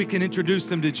that we can introduce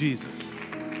them to Jesus.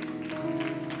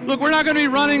 Look, we're not going to be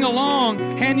running along,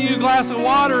 handing you a glass of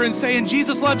water and saying,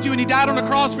 Jesus loved you and he died on the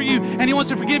cross for you and he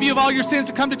wants to forgive you of all your sins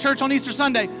to come to church on Easter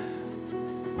Sunday.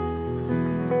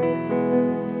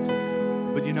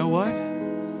 But you know what?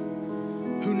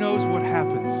 Who knows what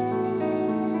happens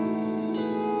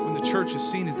when the church is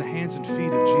seen as the hands and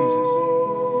feet of Jesus,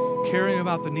 caring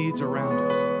about the needs around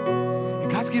us.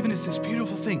 And God's given us this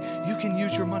beautiful thing. You can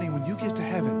use your money when you get to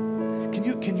heaven.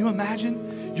 Can you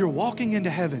imagine? You're walking into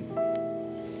heaven.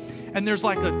 And there's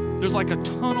like a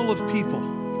tunnel of people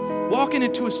walking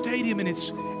into a stadium and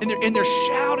they're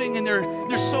shouting and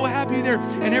they're so happy there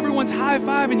and everyone's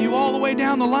high-fiving you all the way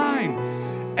down the line.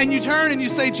 And you turn and you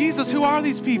say, Jesus, who are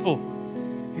these people?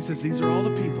 He says, these are all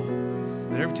the people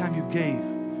that every time you gave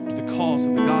to the cause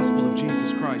of the gospel of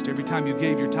Jesus Christ, every time you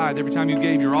gave your tithe, every time you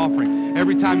gave your offering,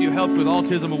 every time you helped with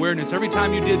autism awareness, every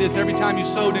time you did this, every time you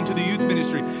sowed into the youth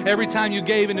ministry, every time you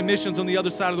gave into missions on the other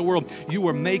side of the world, you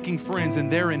were making friends,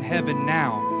 and they're in heaven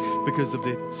now because of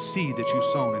the seed that you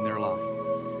sown in their life.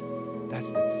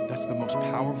 That's the most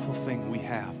powerful thing we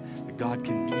have that God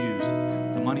can use.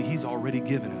 The money He's already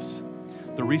given us,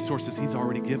 the resources He's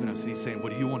already given us, and He's saying,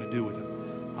 what do you want to do with them?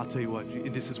 I'll tell you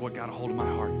what, this is what got a hold of my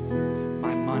heart.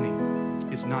 My money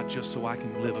is not just so I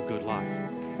can live a good life.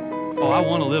 Oh, I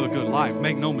want to live a good life,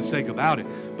 make no mistake about it,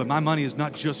 but my money is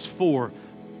not just for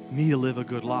me to live a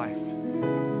good life.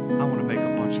 I want to make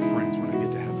a bunch of friends when I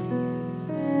get to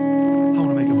heaven. I want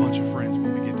to make a bunch of friends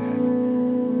when we get to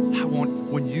heaven. I want,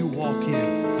 when you walk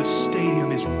in, the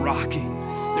stadium is rocking.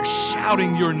 They're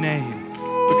shouting your name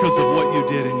because of what you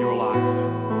did in your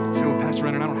life. Say, well, Pastor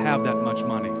Renner, I don't have that much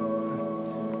money.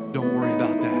 Don't worry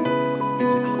about that.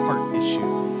 It's a heart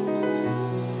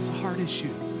issue. It's a heart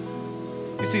issue.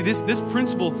 You see, this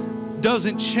principle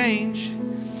doesn't change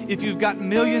if you've got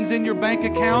millions in your bank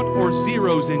account or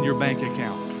zeros in your bank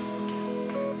account.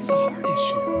 It's a heart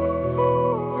issue.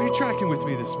 Are you tracking with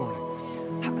me this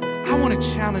morning? I want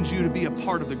to challenge you to be a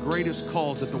part of the greatest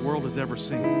cause that the world has ever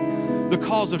seen. The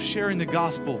cause of sharing the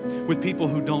gospel with people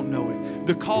who don't know it.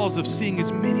 The cause of seeing as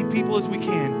many people as we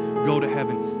can go to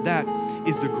heaven. That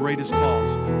is the greatest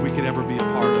cause we could ever be a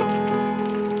part of.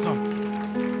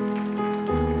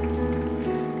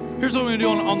 Here's what we're going to do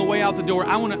on the way out the door.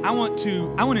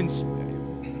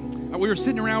 We were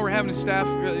sitting around, we're having a staff,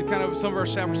 some of our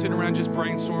staff were sitting around just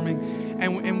brainstorming,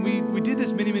 and we did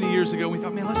this many, many years ago. We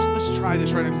thought, man, let's try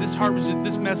this right now, because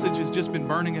this message has just been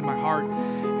burning in my heart,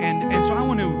 and so I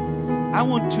want to, I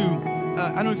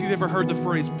don't know if you've ever heard the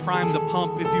phrase prime the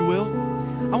pump, if you will.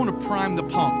 I want to prime the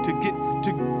pump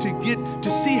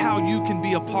to see how you can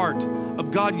be a part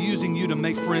of God using you to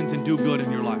make friends and do good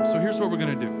in your life. So here's what we're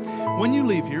going to do. When you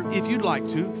leave here, if you'd like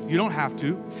to, you don't have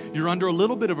to. You're under a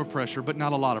little bit of a pressure, but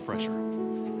not a lot of pressure.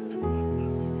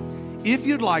 If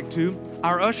you'd like to,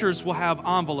 our ushers will have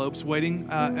envelopes waiting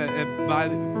by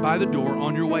the door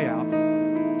on your way out.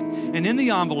 And in the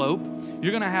envelope,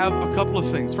 you're going to have a couple of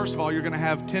things. First of all, you're going to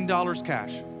have $10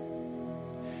 cash.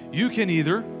 You can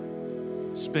either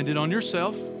spend it on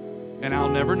yourself, and I'll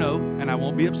never know, and I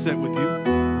won't be upset with you,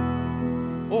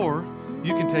 or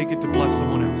you can take it to bless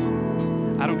someone else.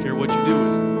 I don't care what you do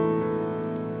with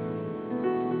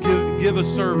it. Give a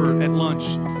server at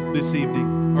lunch this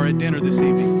evening or at dinner this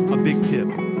evening a big tip.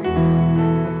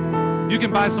 You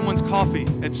can buy someone's coffee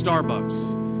at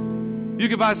Starbucks. You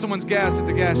can buy someone's gas at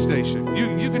the gas station.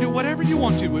 You can do whatever you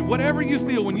want to, whatever you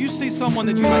feel. When you see someone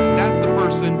that you like, that's the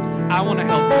person, I want to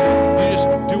help them. You just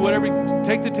do whatever,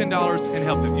 take the $10 and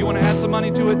help them. You want to add some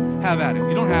money to it, have at it.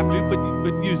 You don't have to,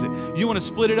 but use it. You want to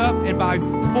split it up and buy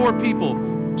 4 people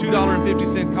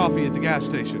 $2.50 coffee at the gas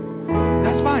station.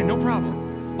 That's fine, no problem.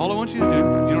 All I want you to do,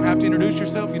 you don't have to introduce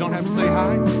yourself, you don't have to say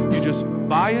hi, you just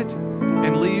buy it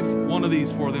and leave one of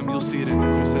these for them. You'll see it in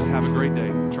there. It just says, have a great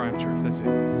day, Triumph Church. That's it.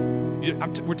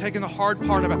 We're taking the hard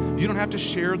part about, you don't have to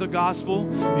share the gospel.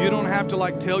 You don't have to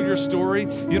tell your story.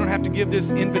 You don't have to give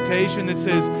this invitation that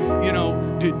says,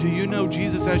 do you know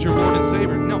Jesus as your Lord and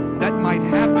Savior? No, that might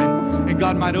happen, and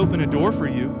God might open a door for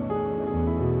you.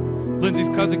 Lindsay's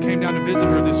cousin came down to visit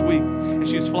her this week, and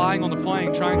she's flying on the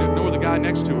plane trying to ignore the guy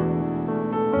next to her.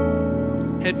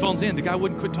 Headphones in, the guy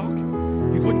wouldn't quit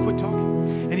talking. He wouldn't quit talking.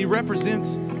 And he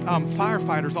represents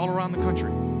firefighters all around the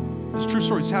country. It's a true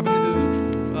story. It's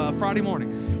happened Friday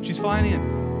morning. She's flying in.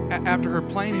 After her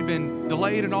plane had been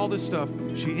delayed and all this stuff,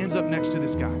 she ends up next to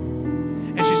this guy.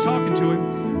 And she's talking to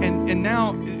him, and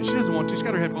now she doesn't want to. She's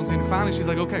got her headphones in, and finally she's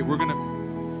like, okay, we're gonna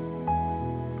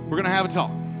have a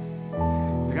talk.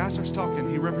 The guy starts talking.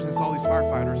 He represents all these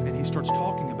firefighters, and he starts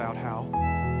talking about how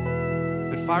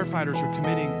that firefighters are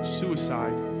committing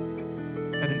suicide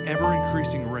at an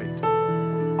ever-increasing rate.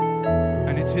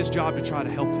 And it's his job to try to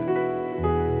help them.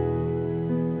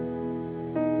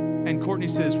 And Courtney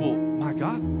says, well, my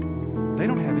God, they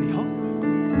don't have any hope.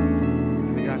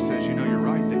 And the guy says, you're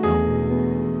right, they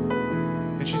don't.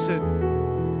 And she said,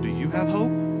 do you have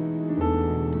hope?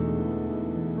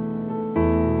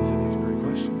 He said, that's a great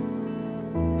question.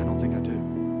 I don't think I do.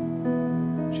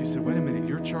 She said, wait a minute,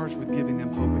 you're charged with giving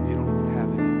them hope and you don't even have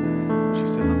any. She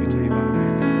said, let me tell you about a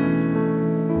man that does.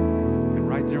 And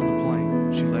right there on the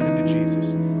plane, she led him to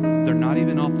Jesus. They're not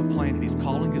even off the plane, and he's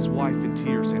calling his wife in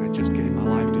tears saying, I just gave my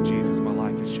life to Jesus. My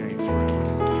life has changed forever.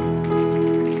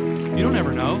 You don't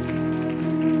ever know.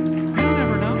 You don't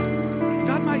ever know.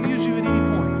 God might use you at any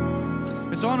point.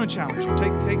 And so I'm going to challenge you.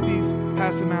 Take these,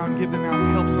 pass them out, give them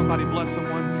out, help somebody, bless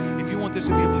someone. If you want this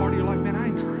to be a part of your life, man, I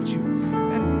encourage you.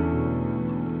 And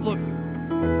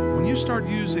you start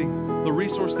using the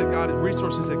resources that God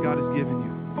has given you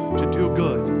to do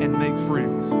good and make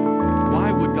friends,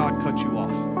 why would God cut you off?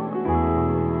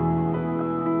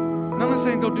 Now, I'm not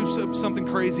saying go do something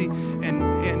crazy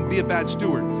and be a bad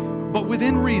steward, but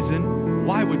within reason,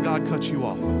 why would God cut you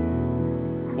off?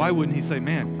 Why wouldn't he say,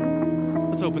 man,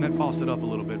 let's open that faucet up a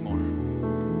little bit more?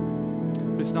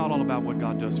 But it's not all about what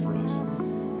God does for us.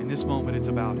 In this moment, it's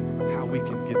about how we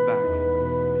can give back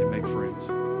and make friends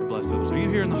and bless others. Are you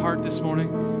here in the heart this morning?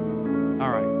 All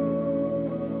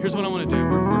right. Here's what I want to do.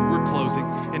 We're closing.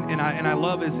 And I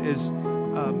love as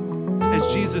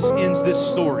Jesus ends this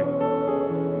story,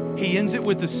 he ends it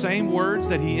with the same words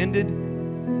that he ended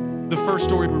the first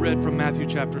story we read from Matthew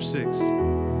chapter 6.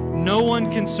 No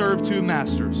one can serve two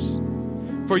masters,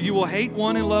 for you will hate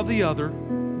one and love the other.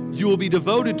 You will be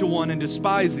devoted to one and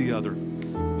despise the other.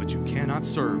 But you cannot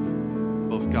serve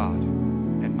both God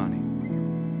and money.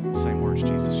 Same words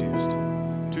Jesus used.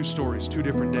 2 stories, 2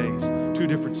 different days, 2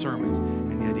 different sermons.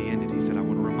 And yet he ended, he said, I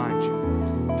want to remind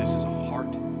you, this is a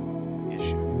heart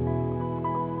issue.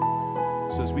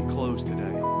 So as we close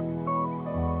today,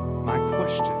 my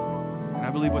question, and I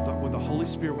believe what the Holy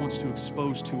Spirit wants to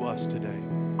expose to us today,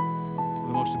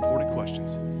 the most important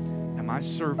questions. Am I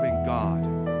serving God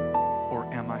or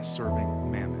am I serving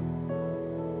mammon?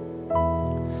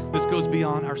 This goes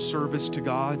beyond our service to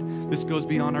God. This goes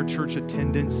beyond our church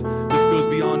attendance. This goes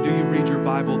beyond, do you read your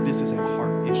Bible? This is a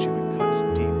heart issue. It cuts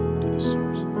deep to the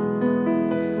source.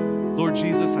 Lord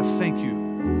Jesus, I thank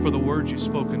you for the words you've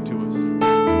spoken to us.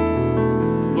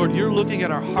 Lord, you're looking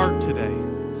at our heart today.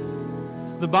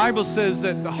 The Bible says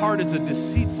that the heart is a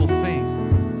deceitful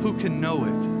thing. Who can know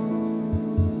it?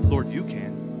 Lord, you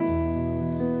can.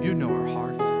 You know our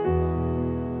hearts.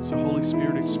 So Holy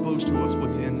Spirit, expose to us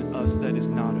what's in us that is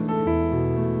not of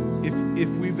you. If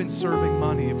we've been serving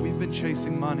money, if we've been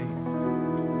chasing money,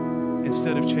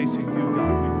 instead of chasing you,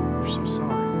 God, we're so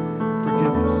sorry.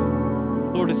 Forgive us.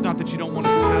 Lord, it's not that you don't want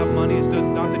us to have money. It's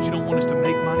not that you don't want us to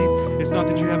make money. It's not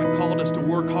that you haven't called us to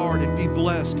work hard and be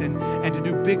blessed and to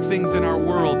do big things in our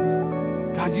world.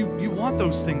 God, you want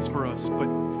those things for us, but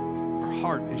our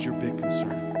heart is your big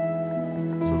concern.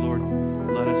 So, Lord,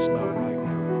 let us know right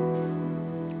now.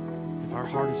 If our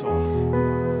heart is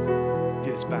off,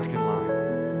 get us back in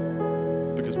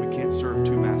line, because we can't serve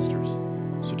 2 masters.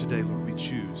 So today, Lord, we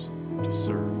choose to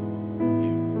serve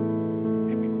you.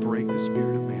 And we break the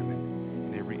spirit of mammon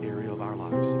in every area of our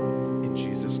lives. In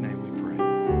Jesus' name we pray.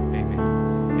 Amen.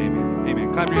 Amen.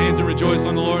 Amen. Clap your hands and rejoice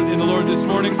in the Lord this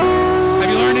morning. Have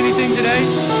you learned anything today?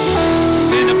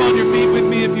 Stand up on your feet with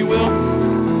me, if you will.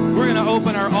 We're going to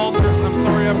open our altars. I'm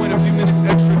sorry I went a few minutes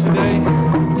extra today,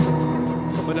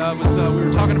 but we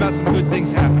were talking about some good things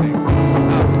happening.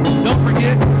 Don't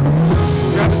forget,